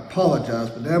tonight, and I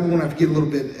apologize, but now we're going to have to get a little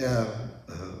bit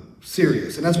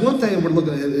serious. And that's one thing we're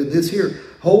looking at this here,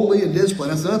 holy and discipline.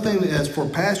 That's another thing as for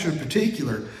pastors in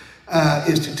particular,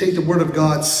 is to take the Word of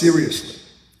God seriously.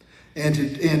 And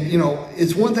you know,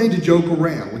 it's one thing to joke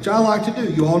around, which I like to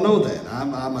do. You all know that.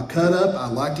 I'm a cut up. I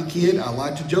like to kid. I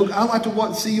like to joke. I like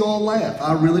to see you all laugh.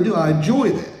 I really do. I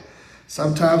enjoy that.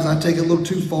 Sometimes I take it a little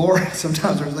too far.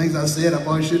 Sometimes there's things I said I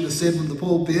probably shouldn't have said from the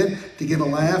pulpit to get a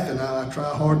laugh, and I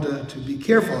try hard to be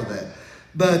careful of that.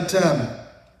 But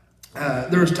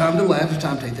there's time to laugh. There's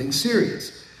time to take things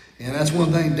serious. And that's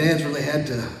one thing Dad's really had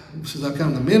to, since I've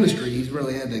come to ministry, he's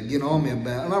really had to get on me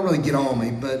about. Not really get on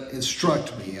me, but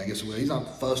instruct me, I guess. He's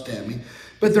not fussed at me.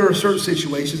 But there are certain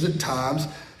situations at times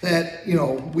that, you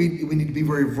know, we need to be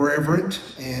very reverent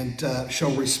and show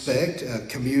respect.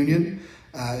 Communion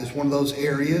is one of those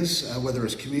areas, whether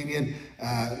it's communion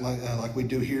like we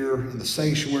do here in the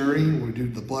sanctuary, we do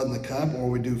the blood in the cup,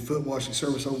 or we do foot washing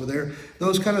service over there.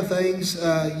 Those kind of things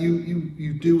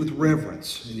you do with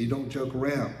reverence, and you don't joke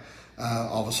around.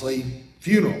 Obviously,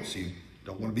 funerals. You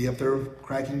don't want to be up there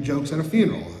cracking jokes at a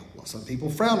funeral. Some people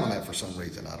frown on that for some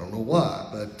reason. I don't know why,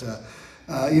 but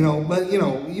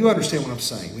you understand what I'm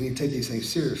saying. We need to take these things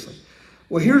seriously.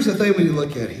 Well, here's the thing we need to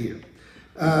look at here.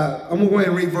 I'm going to go ahead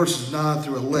and read verses 9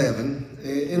 through 11.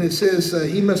 And it says,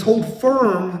 he must hold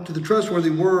firm to the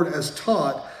trustworthy word as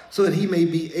taught, so that he may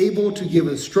be able to give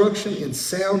instruction in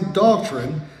sound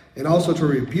doctrine, and also to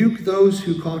rebuke those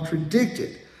who contradict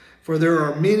it. For there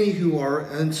are many who are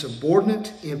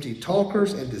insubordinate, empty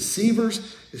talkers, and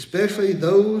deceivers, especially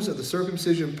those of the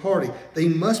circumcision party. They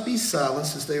must be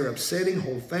silenced, since they are upsetting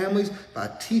whole families by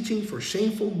teaching for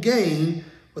shameful gain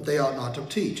what they ought not to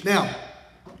teach. Now,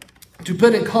 to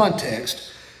put in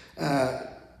context,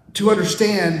 to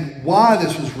understand why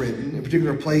this was written, in a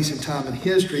particular place in time in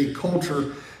history,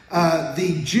 culture,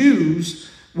 the Jews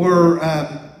were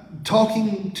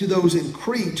talking to those in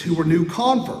Crete who were new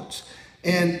converts,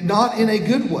 and not in a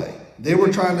good way. They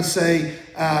were trying to say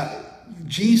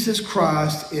Jesus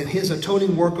Christ and his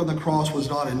atoning work on the cross was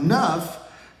not enough,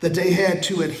 that they had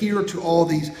to adhere to all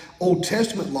these Old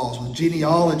Testament laws with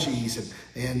genealogies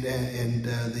and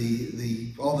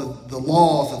all the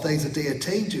laws, the things that they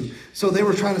attained to. So they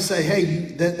were trying to say,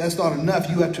 hey, that's not enough.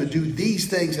 You have to do these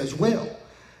things as well.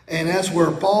 And that's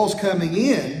where Paul's coming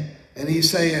in, and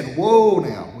he's saying, whoa,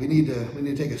 now we need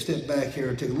to take a step back here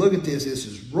and take a look at this. This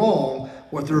is wrong,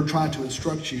 what they're trying to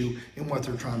instruct you and what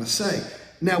they're trying to say.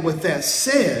 Now, with that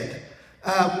said,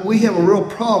 we have a real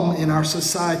problem in our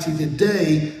society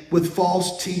today with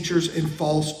false teachers and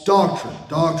false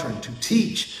doctrine to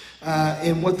teach.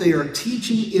 And what they are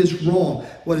teaching is wrong.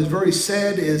 What is very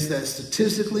sad is that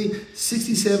statistically,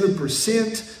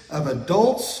 67% of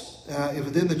adults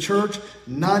within the church,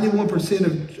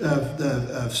 91%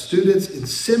 of students in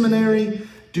seminary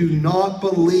do not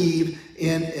believe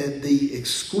in the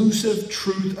exclusive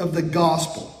truth of the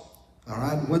gospel. All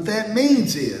right? What that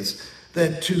means is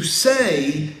that to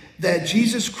say that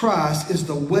Jesus Christ is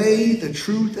the way, the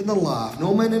truth, and the life,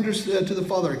 no man enters to the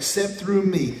Father except through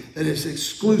me, that it's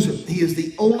exclusive. He is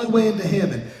the only way into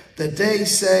heaven, that they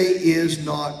say is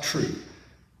not true.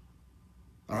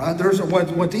 All right, there's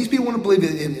what these people want to believe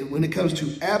in when it comes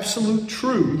to absolute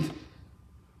truth.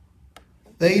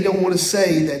 They don't want to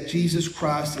say that Jesus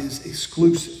Christ is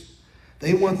exclusive.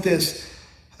 They want this,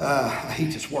 I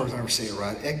hate this word, I never say it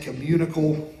right,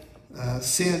 ecumenical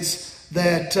sense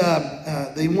that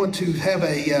they want to have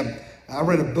I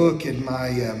read a book in my,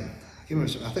 I think it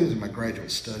was in my graduate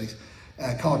studies,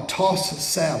 called Tossed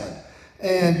Salad.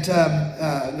 And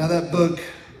now that book,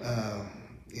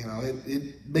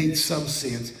 it made some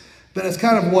sense. But it's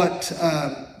kind of what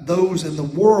those in the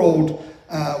world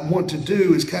want to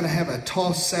do, is kind of have a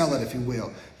tossed salad, if you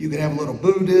will. You can have a little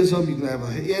Buddhism, you can have a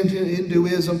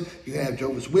Hinduism, you can have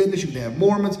Jehovah's Witness, you can have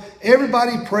Mormons.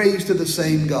 Everybody prays to the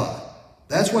same God.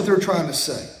 That's what they're trying to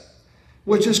say,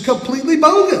 which is completely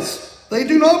bogus. They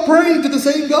do not pray to the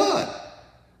same God.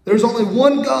 There's only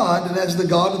one God, and that's the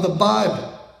God of the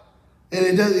Bible. And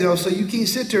it does, so you can't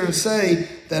sit there and say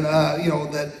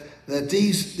that, that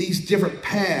these different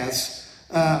paths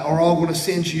are all going to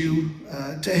send you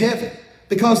to heaven.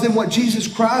 Because then what Jesus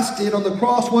Christ did on the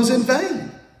cross was in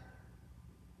vain.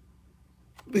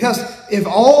 Because if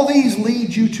all these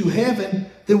lead you to heaven,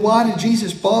 then why did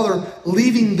Jesus bother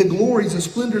leaving the glories and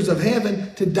splendors of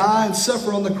heaven to die and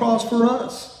suffer on the cross for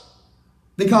us?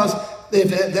 Because if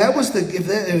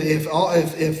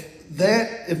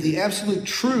the absolute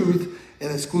truth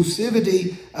and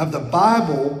exclusivity of the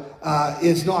Bible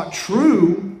is not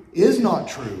true,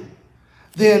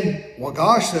 then, well,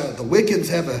 gosh, the Wiccans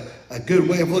have a good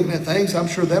way of looking at things. I'm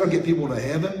sure that'll get people to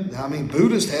heaven. I mean,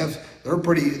 Buddhists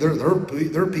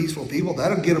they're peaceful people.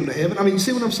 That'll get them to heaven. I mean, you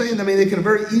see what I'm saying? I mean, they could have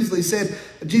very easily said,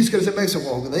 Jesus could have said, back,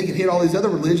 well, they can hit all these other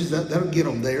religions. That'll get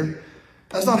them there.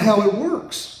 That's not how it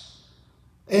works.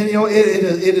 And,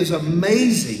 it is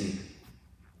amazing,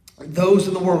 those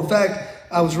in the world. In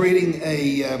fact, I was reading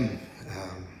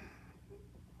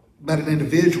about an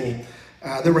individual.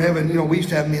 They were having, we used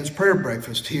to have men's prayer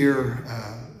breakfast here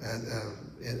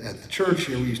at the church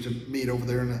here. We used to meet over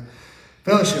there in the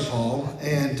fellowship hall.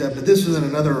 And but this was in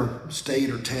another state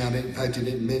or town. In fact, it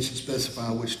didn't specify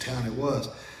which town it was.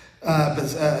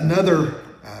 But another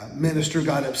minister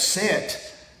got upset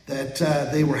that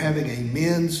they were having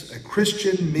a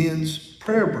Christian men's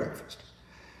prayer breakfast.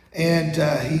 And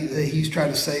he's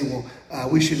trying to say, well,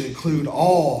 we should include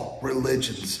all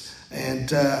religions and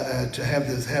to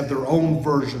have their own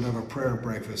version of a prayer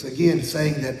breakfast. Again,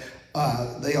 saying that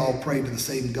they all pray to the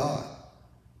same God.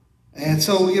 And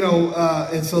so,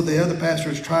 and so the other pastor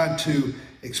is trying to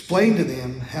explain to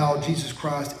them how Jesus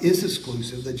Christ is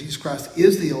exclusive, that Jesus Christ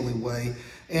is the only way,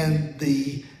 and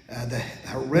the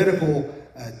heretical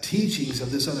teachings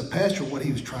of this other pastor, what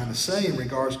he was trying to say in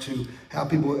regards to how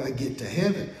people get to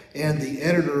heaven. And the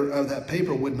editor of that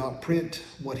paper would not print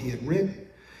what he had written.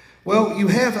 Well, you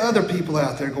have other people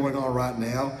out there going on right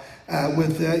now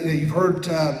you've heard,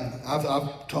 I've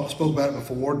spoke about it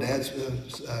before. Dad's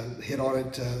hit on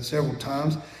it several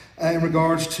times in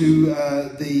regards to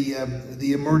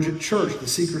the emergent church, the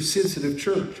seeker-sensitive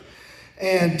church.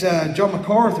 And John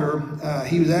MacArthur,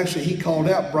 he called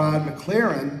out Brian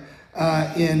McLaren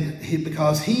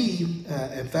because he,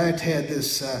 in fact, had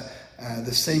this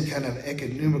same kind of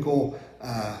ecumenical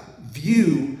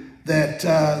view that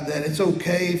it's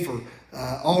okay for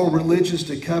all religions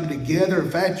to come together. In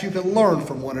fact, you can learn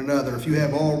from one another. If you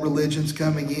have all religions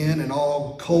coming in and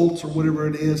all cults or whatever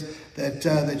it is,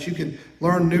 that you can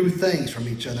learn new things from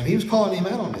each other. And he was calling him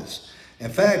out on this. In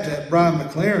fact, Brian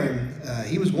McLaren,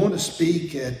 he was going to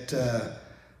speak at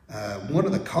one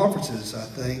of the conferences, I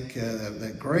think,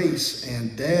 at Grace,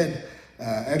 and Dad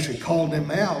actually called him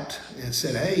out and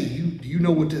said, hey, you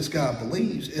know what this guy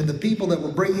believes. And the people that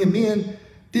were bringing him in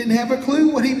didn't have a clue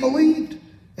what he believed.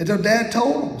 Until Dad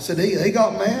told them. Said they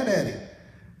got mad at him.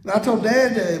 And I told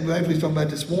Dad, after we talked about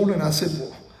this morning, I said,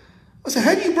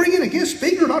 how do you bring in a guest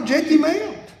speaker and not check him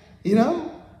out?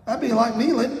 That'd be like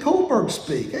me letting Kohlberg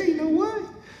speak. Hey, no way.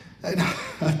 And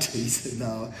I teased him,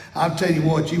 no. I'll tell you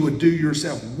what, you would do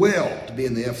yourself well to be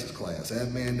in the Ephesus class.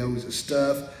 That man knows his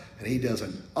stuff, and he does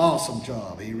an awesome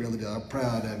job. He really does. I'm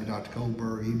proud of you, Dr.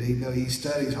 Kohlberg. He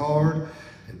studies hard.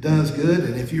 It does good,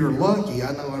 and if you're lucky,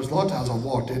 I know there's a lot of times I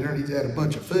walked in there and he's had a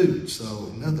bunch of food,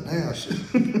 so nothing else.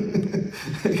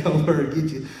 Go over and get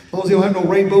you. As long as he don't have no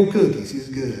rainbow cookies, he's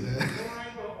good.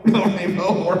 No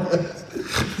rainbow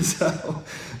ornaments.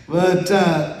 But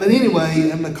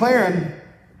anyway, McLaren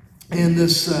in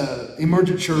this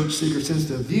emergent church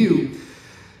seeker-sensitive view,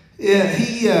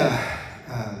 he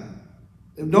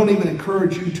don't even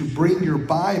encourage you to bring your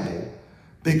Bible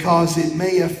because it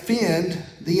may offend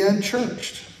the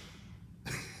unchurched.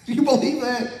 Do you believe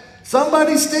that?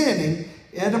 Somebody's standing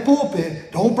at the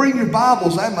pulpit, don't bring your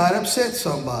Bibles, that might upset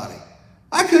somebody.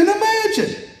 I couldn't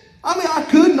imagine. I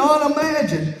could not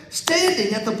imagine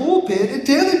standing at the pulpit and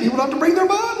telling people not to bring their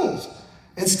Bibles.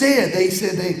 Instead, they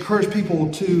said they encourage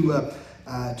people to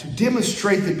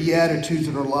demonstrate the Beatitudes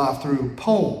in their life through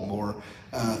poem or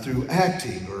through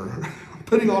acting or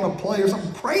putting on a play or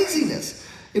some craziness.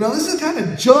 This is the kind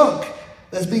of junk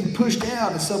that's being pushed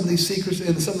out in some of these secrets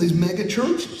in some of these mega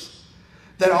churches.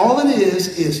 That all it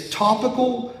is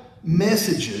topical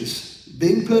messages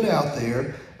being put out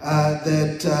there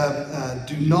that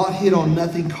do not hit on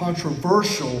nothing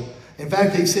controversial. In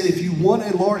fact, they said if you want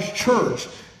a large church,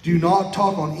 do not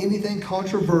talk on anything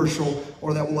controversial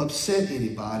or that will upset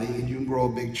anybody, and you can grow a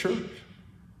big church.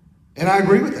 And I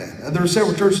agree with that. There are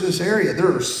several churches in this area.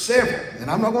 There are several, and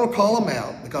I'm not going to call them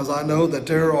out because I know that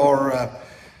there are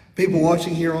people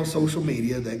watching here on social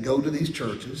media that go to these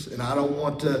churches, and I don't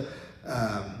want to.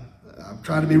 I'm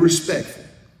trying to be respectful,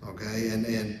 okay?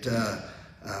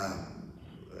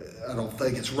 I don't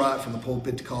think it's right from the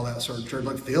pulpit to call out certain church.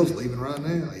 Like Phil's leaving right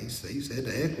now. He said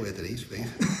to heck with it. He's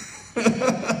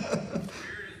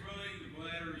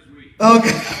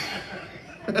okay.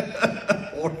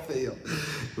 Poor Phil.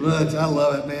 But I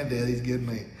love it, man. Dad, he's a good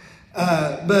man.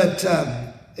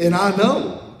 And I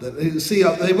know that, see,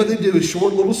 what they do is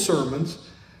short little sermons,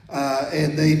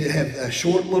 and they have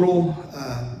short little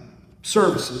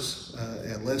services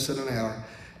at less than an hour.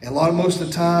 And most of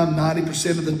the time,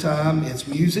 90% of the time, it's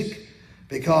music,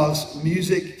 because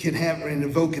music can have and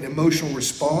evoke an emotional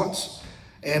response,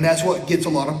 and that's what gets a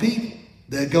lot of people.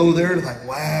 They go there and like,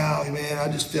 wow, man,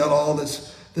 I just felt all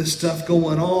this stuff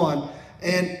going on.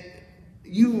 And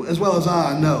you, as well as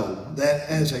I, know that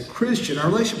as a Christian, our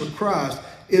relationship with Christ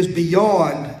is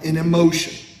beyond an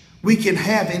emotion. We can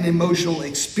have an emotional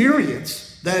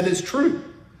experience, that is true,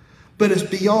 but it's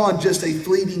beyond just a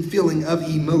fleeting feeling of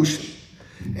emotion.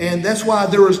 And that's why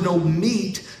there is no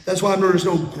meat, that's why there is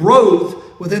no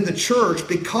growth within the church,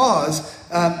 because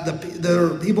there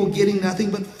are people getting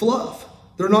nothing but fluff.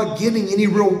 They're not getting any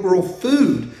real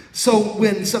food. So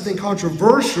when something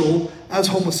controversial as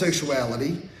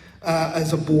homosexuality,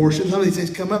 as abortion, some of these things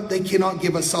come up, they cannot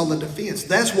give a solid defense.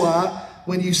 That's why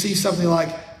when you see something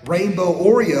like rainbow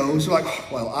Oreos, you're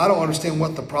like, well, I don't understand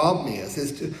what the problem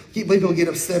is. People get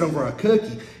upset over a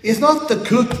cookie. It's not the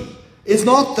cookie. It's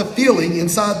not the feeling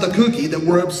inside the cookie that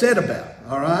we're upset about,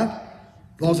 all right?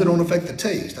 As long as it don't affect the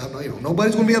taste.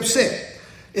 Nobody's going to be upset.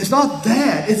 It's not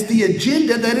that. It's the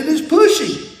agenda that it is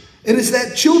pushing. And it's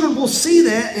that children will see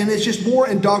that, and it's just more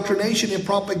indoctrination and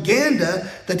propaganda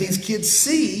that these kids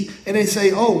see, and they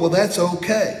say, oh, well, that's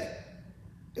okay.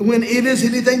 When it is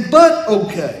anything but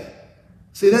okay.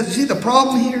 See the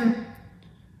problem here?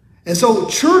 And so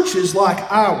churches like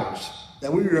ours,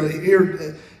 that we really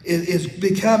hear, is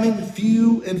becoming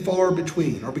few and far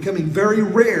between, or becoming very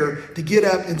rare to get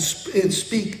up and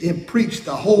speak and preach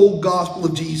the whole gospel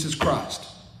of Jesus Christ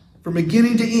from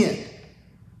beginning to end.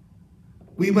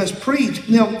 We must preach,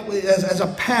 as a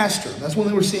pastor. That's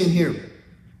what we're seeing here.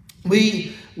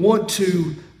 We want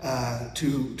to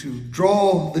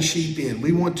draw the sheep in.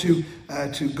 We want to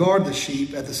guard the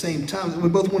sheep at the same time. We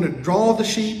both want to draw the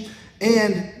sheep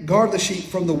and guard the sheep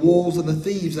from the wolves and the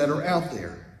thieves that are out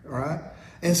there. All right.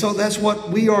 And so that's what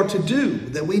we are to do,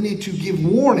 that we need to give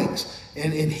warnings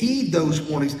and heed those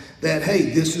warnings that,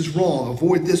 hey, this is wrong,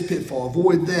 avoid this pitfall,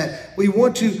 avoid that. We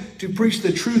want to preach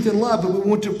the truth in love, but we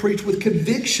want to preach with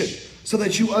conviction so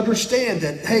that you understand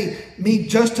that, hey, me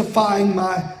justifying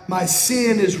my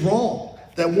sin is wrong,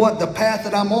 that what the path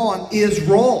that I'm on is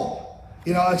wrong.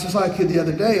 It's just like the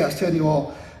other day, I was telling you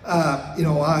all,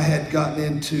 I had gotten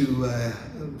into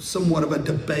somewhat of a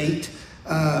debate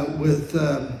with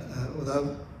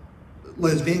a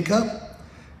lesbian couple,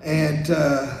 and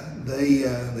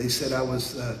they said I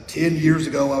was 10 years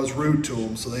ago I was rude to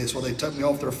them, so they took me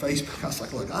off their Facebook. I was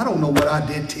like, look, I don't know what I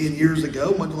did 10 years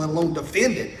ago, let alone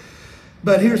defend it.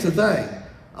 But here's the thing.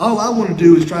 All I want to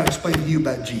do is try to explain to you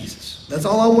about Jesus. That's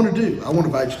all I want to do. I want to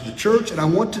invite you to the church, and I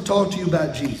want to talk to you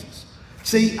about Jesus.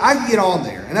 See, I can get on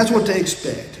there, and that's what they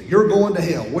expect. You're going to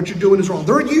hell. What you're doing is wrong.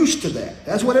 They're used to that.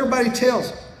 That's what everybody tells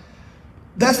them.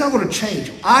 That's not going to change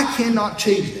them. I cannot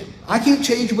change them. I can't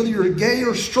change whether you're gay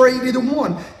or straight, either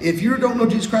one. If you don't know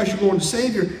Jesus Christ, your Lord and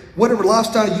Savior, whatever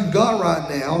lifestyle you've got right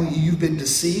now, you've been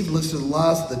deceived, listened to the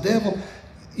lies of the devil.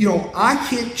 I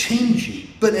can't change you.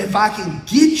 But if I can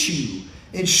get you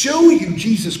and show you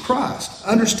Jesus Christ,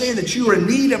 understand that you are in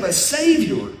need of a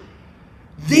Savior,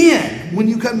 then when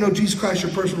you come to know Jesus Christ,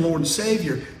 your personal Lord and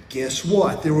Savior, guess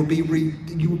what? You will be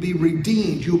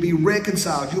redeemed. You'll be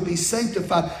reconciled. You'll be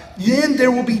sanctified. Then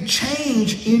there will be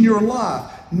change in your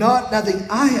life. Not nothing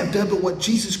I have done, but what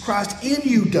Jesus Christ in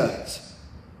you does.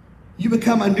 You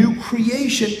become a new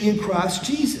creation in Christ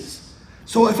Jesus.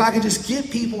 So if I can just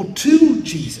get people to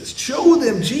Jesus, show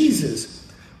them Jesus,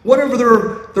 whatever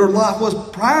their life was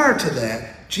prior to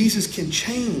that, Jesus can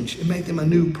change and make them a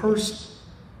new person.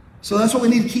 So that's what we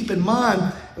need to keep in mind,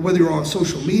 whether you're on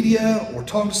social media or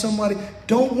talking to somebody.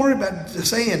 Don't worry about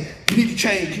saying, you need to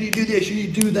change, you need to do this, you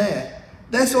need to do that.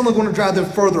 That's only going to drive them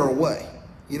further away.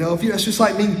 It's just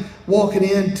like me walking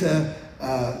into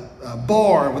a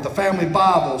bar with a family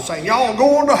Bible saying, y'all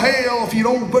going to hell if you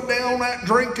don't put down that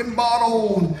drinking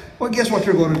bottle. Well, guess what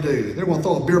they're going to do? They're going to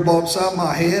throw a beer bottle beside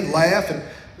my head, laugh, and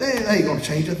they ain't going to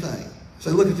change a thing.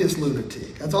 Say, look at this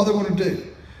lunatic. That's all they're going to do.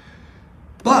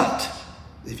 But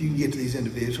if you can get to these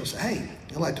individuals, say, hey,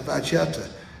 I'd like to invite you out to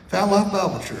Fountain Life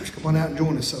Bible Church. Come on out and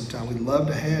join us sometime. We'd love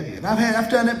to have you. And I've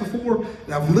done that before,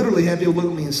 and I've literally had people look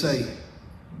at me and say,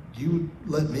 you would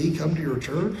let me come to your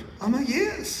church? I'm like,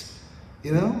 yes.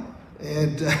 And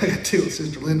I got to tell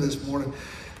Sister Linda this morning,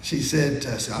 she said,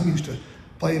 I'm used to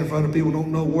playing in front of people who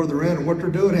don't know where they're at or what they're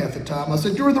doing half the time. I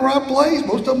said, you're in the right place.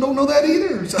 Most of them don't know that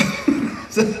either. So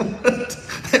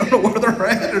they don't know where they're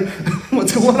at or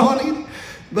what's going on either.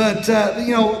 But,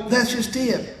 that's just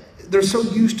it. They're so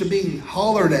used to being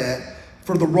hollered at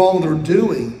for the wrong they're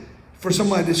doing, for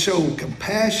somebody to show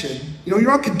compassion. You're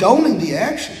not condoning the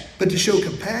action, but to show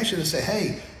compassion and say,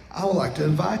 hey, I would like to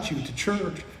invite you to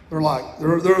church. They're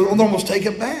almost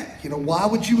taken back. Why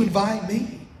would you invite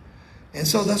me? And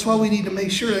so that's why we need to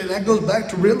make sure, and that goes back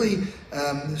to really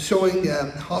showing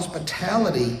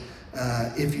hospitality,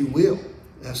 if you will.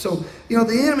 So, the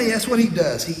enemy, that's what he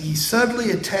does. He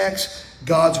subtly attacks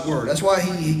God's word. That's why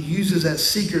he uses that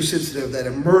seeker-sensitive, that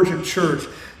emergent church.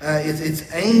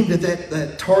 It's aimed at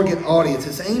that target audience.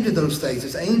 It's aimed at those things.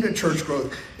 It's aimed at church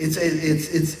growth. It's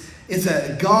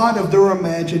a God of their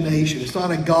imagination. It's not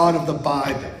a God of the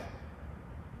Bible.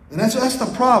 And that's the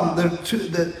problem.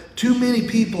 That too many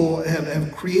people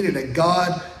have created a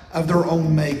God of their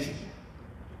own making.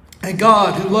 A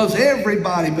God who loves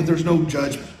everybody, but there's no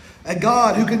judgment. A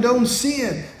God who condones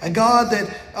sin. A God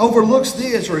that overlooks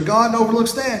this or a God that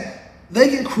overlooks that. They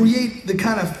can create the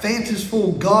kind of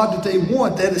fanciful God that they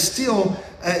want. That is still,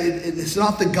 it's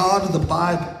not the God of the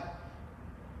Bible.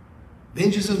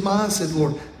 Vengeance is mine, said the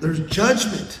Lord. There's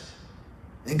judgment.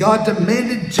 And God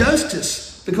demanded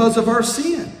justice because of our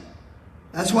sin.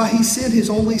 That's why he sent his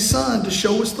only son to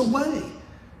show us the way.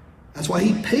 That's why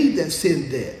he paid that sin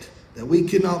debt that we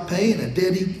could not pay, and a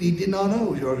debt he did not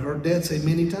owe. You heard Dad say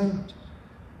many times.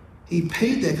 He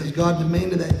paid that because God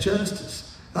demanded that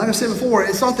justice. Like I said before,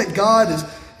 it's not that God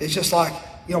is just like,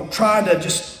 trying to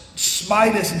just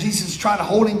smite us, and Jesus is trying to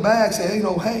hold him back, say, hey,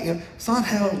 it's not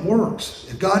how it works.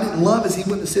 If God didn't love us, he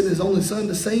wouldn't have sent his only son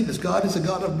to save us. God is a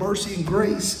God of mercy and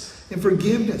grace and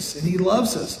forgiveness, and he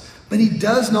loves us. But he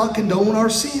does not condone our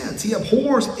sins. He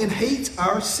abhors and hates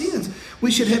our sins.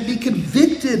 We should be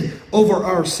convicted over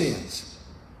our sins.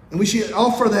 And we should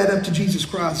offer that up to Jesus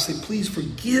Christ and say, please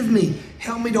forgive me.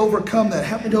 Help me to overcome that.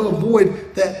 Help me to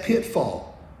avoid that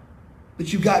pitfall.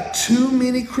 But you've got too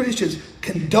many Christians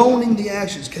condoning the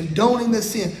actions, condoning the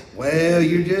sin. Well,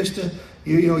 you're just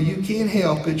you can't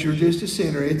help it. You're just a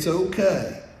sinner. It's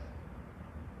okay.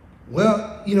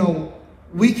 Well,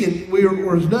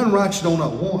 we're none righteous, no,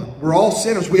 not one. We're all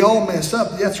sinners. We all mess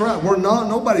up. That's right.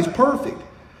 Nobody's perfect.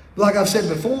 But like I've said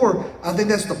before, I think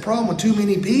that's the problem with too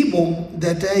many people,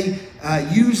 that they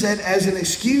use that as an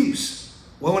excuse.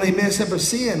 Well, when they mess up a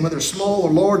sin, whether small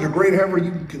or large or great, however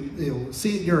you can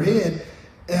see it in your head,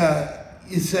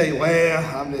 you say,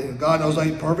 well, God knows I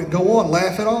ain't perfect. Go on,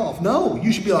 laugh it off. No,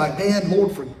 you should be like, man,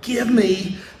 Lord, forgive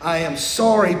me. I am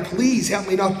sorry. Please help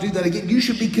me not to do that again. You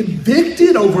should be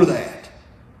convicted over that.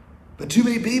 But too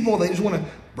many people, they just want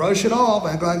to brush it off,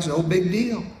 act like it's no big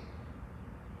deal.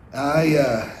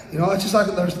 It's just like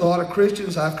there's a lot of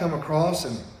Christians I've come across,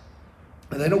 and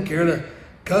they don't care to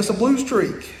cuss a blue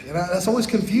streak. And that's always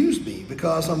confused me,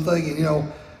 because I'm thinking,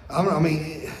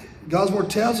 God's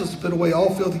word tells us to put away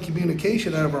all filthy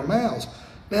communication out of our mouths.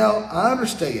 Now, I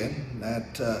understand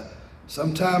that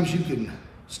sometimes you can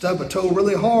stub a toe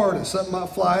really hard and something might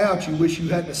fly out you wish you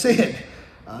hadn't said.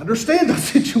 I understand those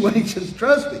situations,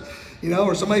 trust me.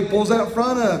 Or somebody pulls out in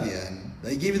front of you and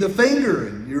they give you the finger,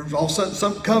 and all of a sudden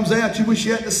something comes out you wish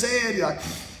you hadn't said. You're like,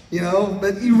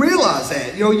 but you realize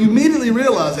that. You immediately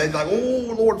realize that. You're like,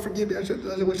 oh, Lord, forgive me. I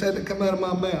wish that had come out of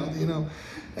my mouth,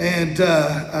 And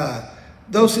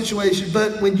those situations.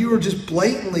 But when you are just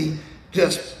blatantly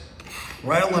just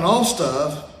rattling off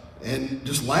stuff and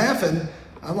just laughing,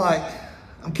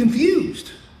 I'm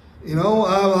confused.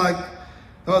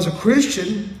 As a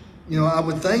Christian, I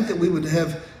would think that we would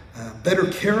have better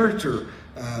character,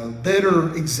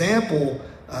 better example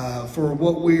for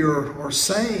what we are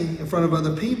saying in front of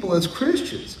other people as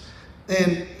Christians.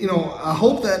 And, I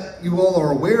hope that you all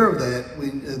are aware of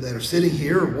that, that are sitting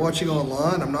here or watching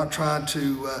online. I'm not trying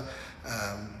to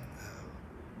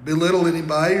belittle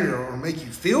anybody or make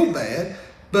you feel bad,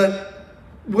 but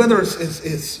whether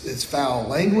it's foul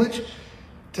language,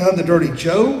 telling the dirty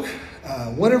joke,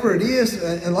 whatever it is,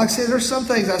 and like I said, there's some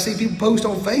things I see people post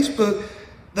on Facebook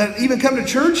that even come to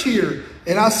church here,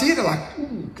 and I see it, and I'm like,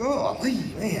 oh, golly,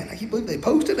 man, I can't believe they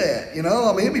posted that,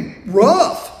 it'd be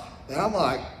rough. And I'm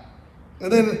like,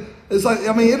 and then it's like,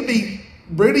 it'd be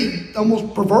really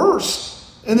almost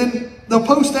perverse. And then they'll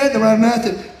post that, and they're writing out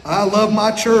that, I love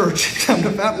my church. Come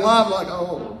to Fountain Live, like,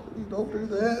 oh, please don't do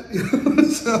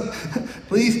that. So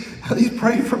please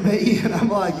pray for me. And I'm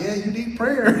like, yeah, you need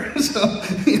prayer. So,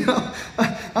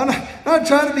 I'm not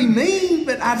trying to be mean,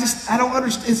 but I don't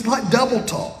understand. It's like double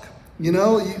talk.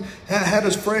 How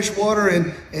does fresh water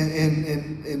and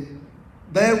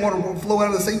bad water will flow out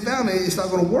of the same fountain, it's not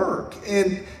going to work.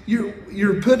 And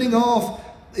you're putting off,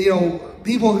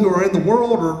 people who are in the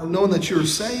world or knowing that you're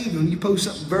saved, and you post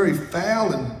something very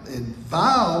foul and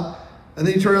vile, and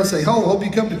then you turn around and say, "Oh, hope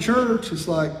you come to church." It's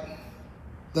like,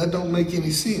 that don't make any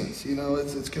sense.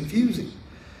 It's confusing.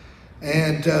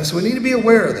 And so we need to be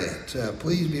aware of that.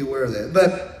 Please be aware of that.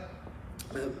 But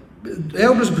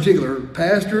elders in particular,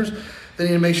 pastors, they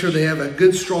need to make sure they have a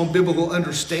good, strong biblical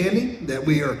understanding that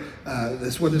we are,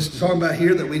 that's what this is talking about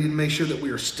here, that we need to make sure that we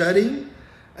are studying.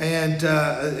 And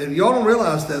y'all don't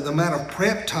realize that the amount of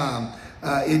prep time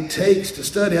it takes to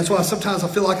study. That's why sometimes I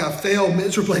feel like I fail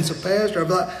miserably as a pastor.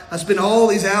 I spend all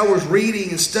these hours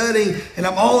reading and studying, and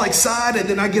I'm all excited.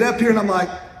 Then I get up here and I'm like,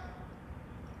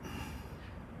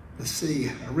 let's see,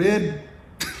 I read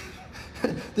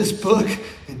this book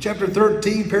in chapter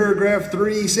 13, paragraph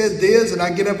 3 said this, and I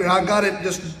get up and I got it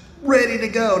just ready to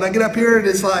go. And I get up here and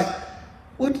it's like,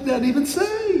 what did that even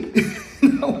say?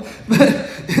 But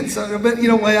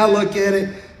the way I look at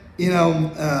it,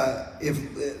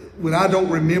 when I don't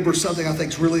remember something I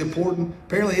think is really important,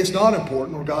 apparently it's not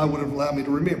important, or God would have allowed me to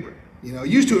remember it.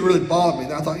 Used to it really bothered me.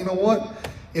 And I thought, you know what?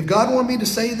 If God wanted me to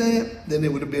say that, then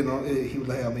it would have been, He would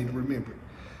allow me to remember it.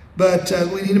 But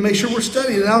we need to make sure we're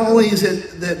studying. Not only is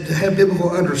it that to have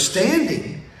biblical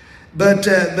understanding, but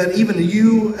even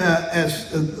you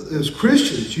as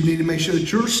Christians, you need to make sure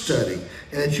that you're studying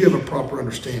and that you have a proper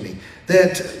understanding.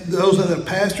 That those are the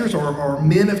pastors are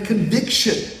men of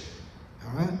conviction.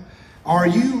 All right? Are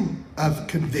you of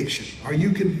conviction? Are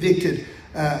you convicted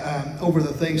over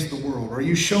the things of the world? Are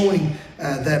you showing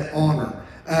that honor?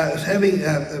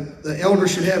 The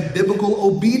elders should have biblical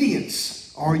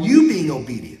obedience. Are you being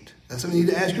obedient? That's something you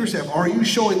need to ask yourself. Are you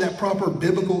showing that proper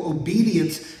biblical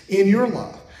obedience in your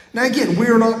life? Now again, we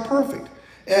are not perfect.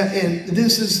 And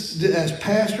this is, as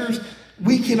pastors,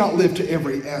 we cannot live to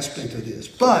every aspect of this.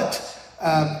 But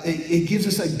it gives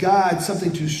us a guide,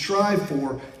 something to strive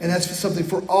for. And that's something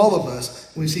for all of us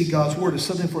when we see God's Word. It's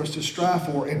something for us to strive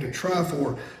for and to try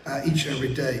for each and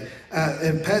every day.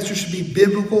 And pastors should be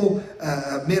biblical,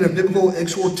 men of biblical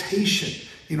exhortation.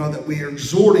 That we are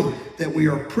exhorting, that we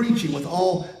are preaching with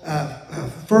all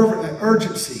fervent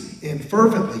urgency and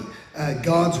fervently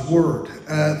God's Word,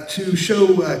 to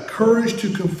show courage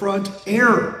to confront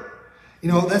error.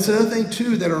 That's another thing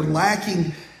too that are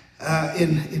lacking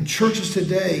in churches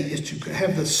today, is to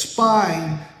have the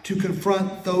spine to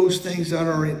confront those things that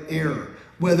are in error,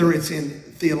 whether it's in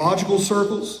theological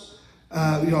circles.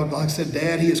 Like I said,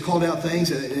 Dad, he has called out things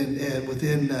and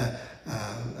within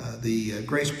the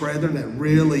Grace Brethren that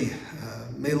really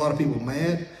made a lot of people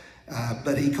mad,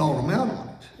 but he called them out on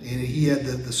it, and he had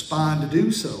the spine to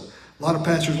do so. A lot of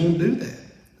pastors won't do that,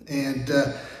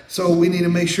 and so we need to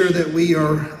make sure that we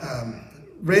are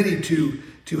ready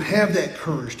to have that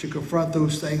courage to confront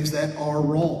those things that are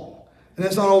wrong, and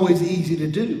that's not always easy to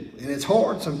do, and it's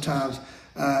hard sometimes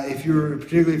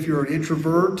particularly if you're an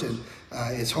introvert, and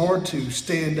it's hard to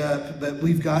stand up, but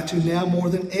we've got to now more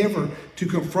than ever to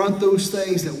confront those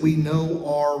things that we know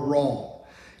are wrong.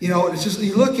 It's just,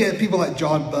 you look at people like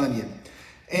John Bunyan,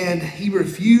 and he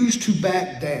refused to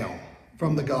back down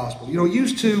from the gospel.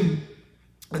 Used to,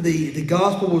 the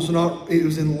gospel was not, it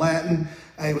was in Latin,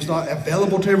 it was not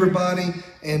available to everybody,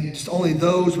 and just only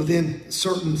those within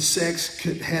certain sects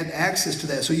had access to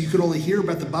that. So you could only hear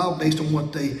about the Bible based on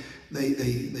what they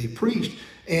preached.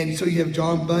 And so you have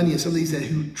John Bunyan, some of these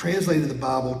who translated the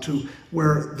Bible to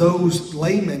where those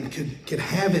laymen could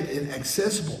have it and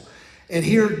accessible. And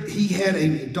here he had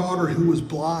a daughter who was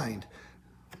blind.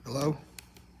 Hello?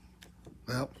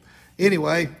 Well,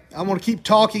 anyway, I'm going to keep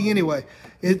talking anyway.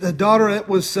 The daughter that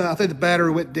was, I think the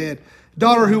battery went dead.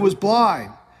 Daughter who was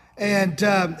blind. And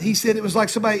he said it was like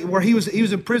somebody, where he was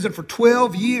in prison for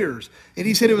 12 years. And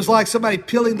he said it was like somebody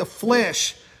peeling the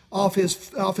flesh off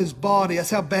his body. That's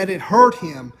how bad it hurt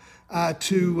him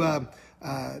to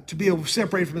be able to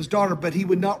separate from his daughter. But he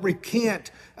would not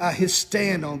recant his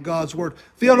stand on God's Word.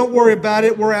 Phil, don't worry about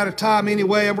it. We're out of time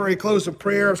anyway. I'm ready to close the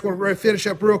prayer. I'm just going to finish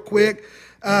up real quick.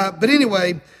 But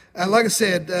anyway, like I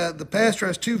said, the pastor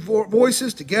has two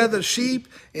voices: to gather the sheep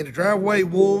and to drive away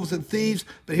wolves and thieves.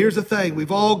 But here's the thing: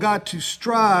 we've all got to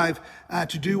strive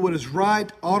to do what is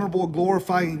right, honorable, and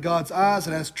glorifying in God's eyes.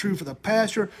 And that's true for the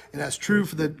pastor, and that's true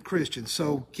for the Christian.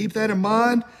 So keep that in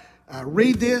mind.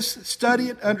 Read this, study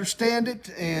it, understand it,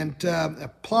 and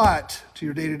apply it to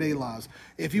your day-to-day lives.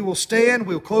 If you will stand,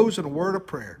 we'll close in a word of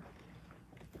prayer.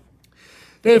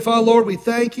 Dear Father, Lord, we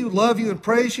thank you, love you, and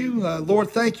praise you. Lord,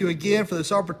 thank you again for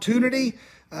this opportunity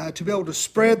to be able to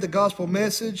spread the gospel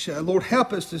message. Lord,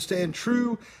 help us to stand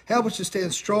true. Help us to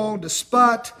stand strong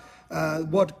despite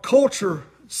what culture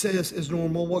says is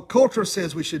normal, what culture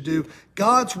says we should do.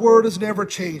 God's word is never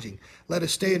changing. Let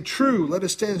us stand true. Let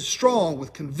us stand strong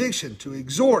with conviction to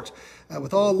exhort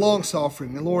with all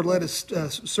long-suffering. And Lord, let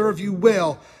us serve you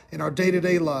well in our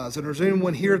day-to-day lives. And if there's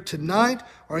anyone here tonight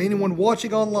or anyone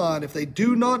watching online, if they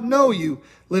do not know you,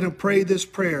 let them pray this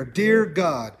prayer. Dear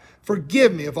God,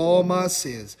 forgive me of all my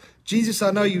sins. Jesus,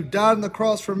 I know you died on the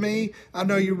cross for me. I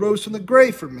know you rose from the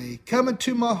grave for me. Come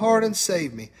into my heart and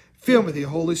save me. Fill me with your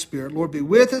Holy Spirit. Lord, be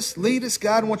with us, lead us,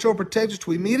 guide, and watch over, protect us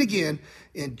till we meet again.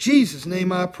 In Jesus'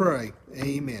 name I pray.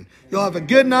 Amen. Y'all have a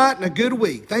good night and a good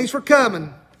week. Thanks for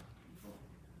coming.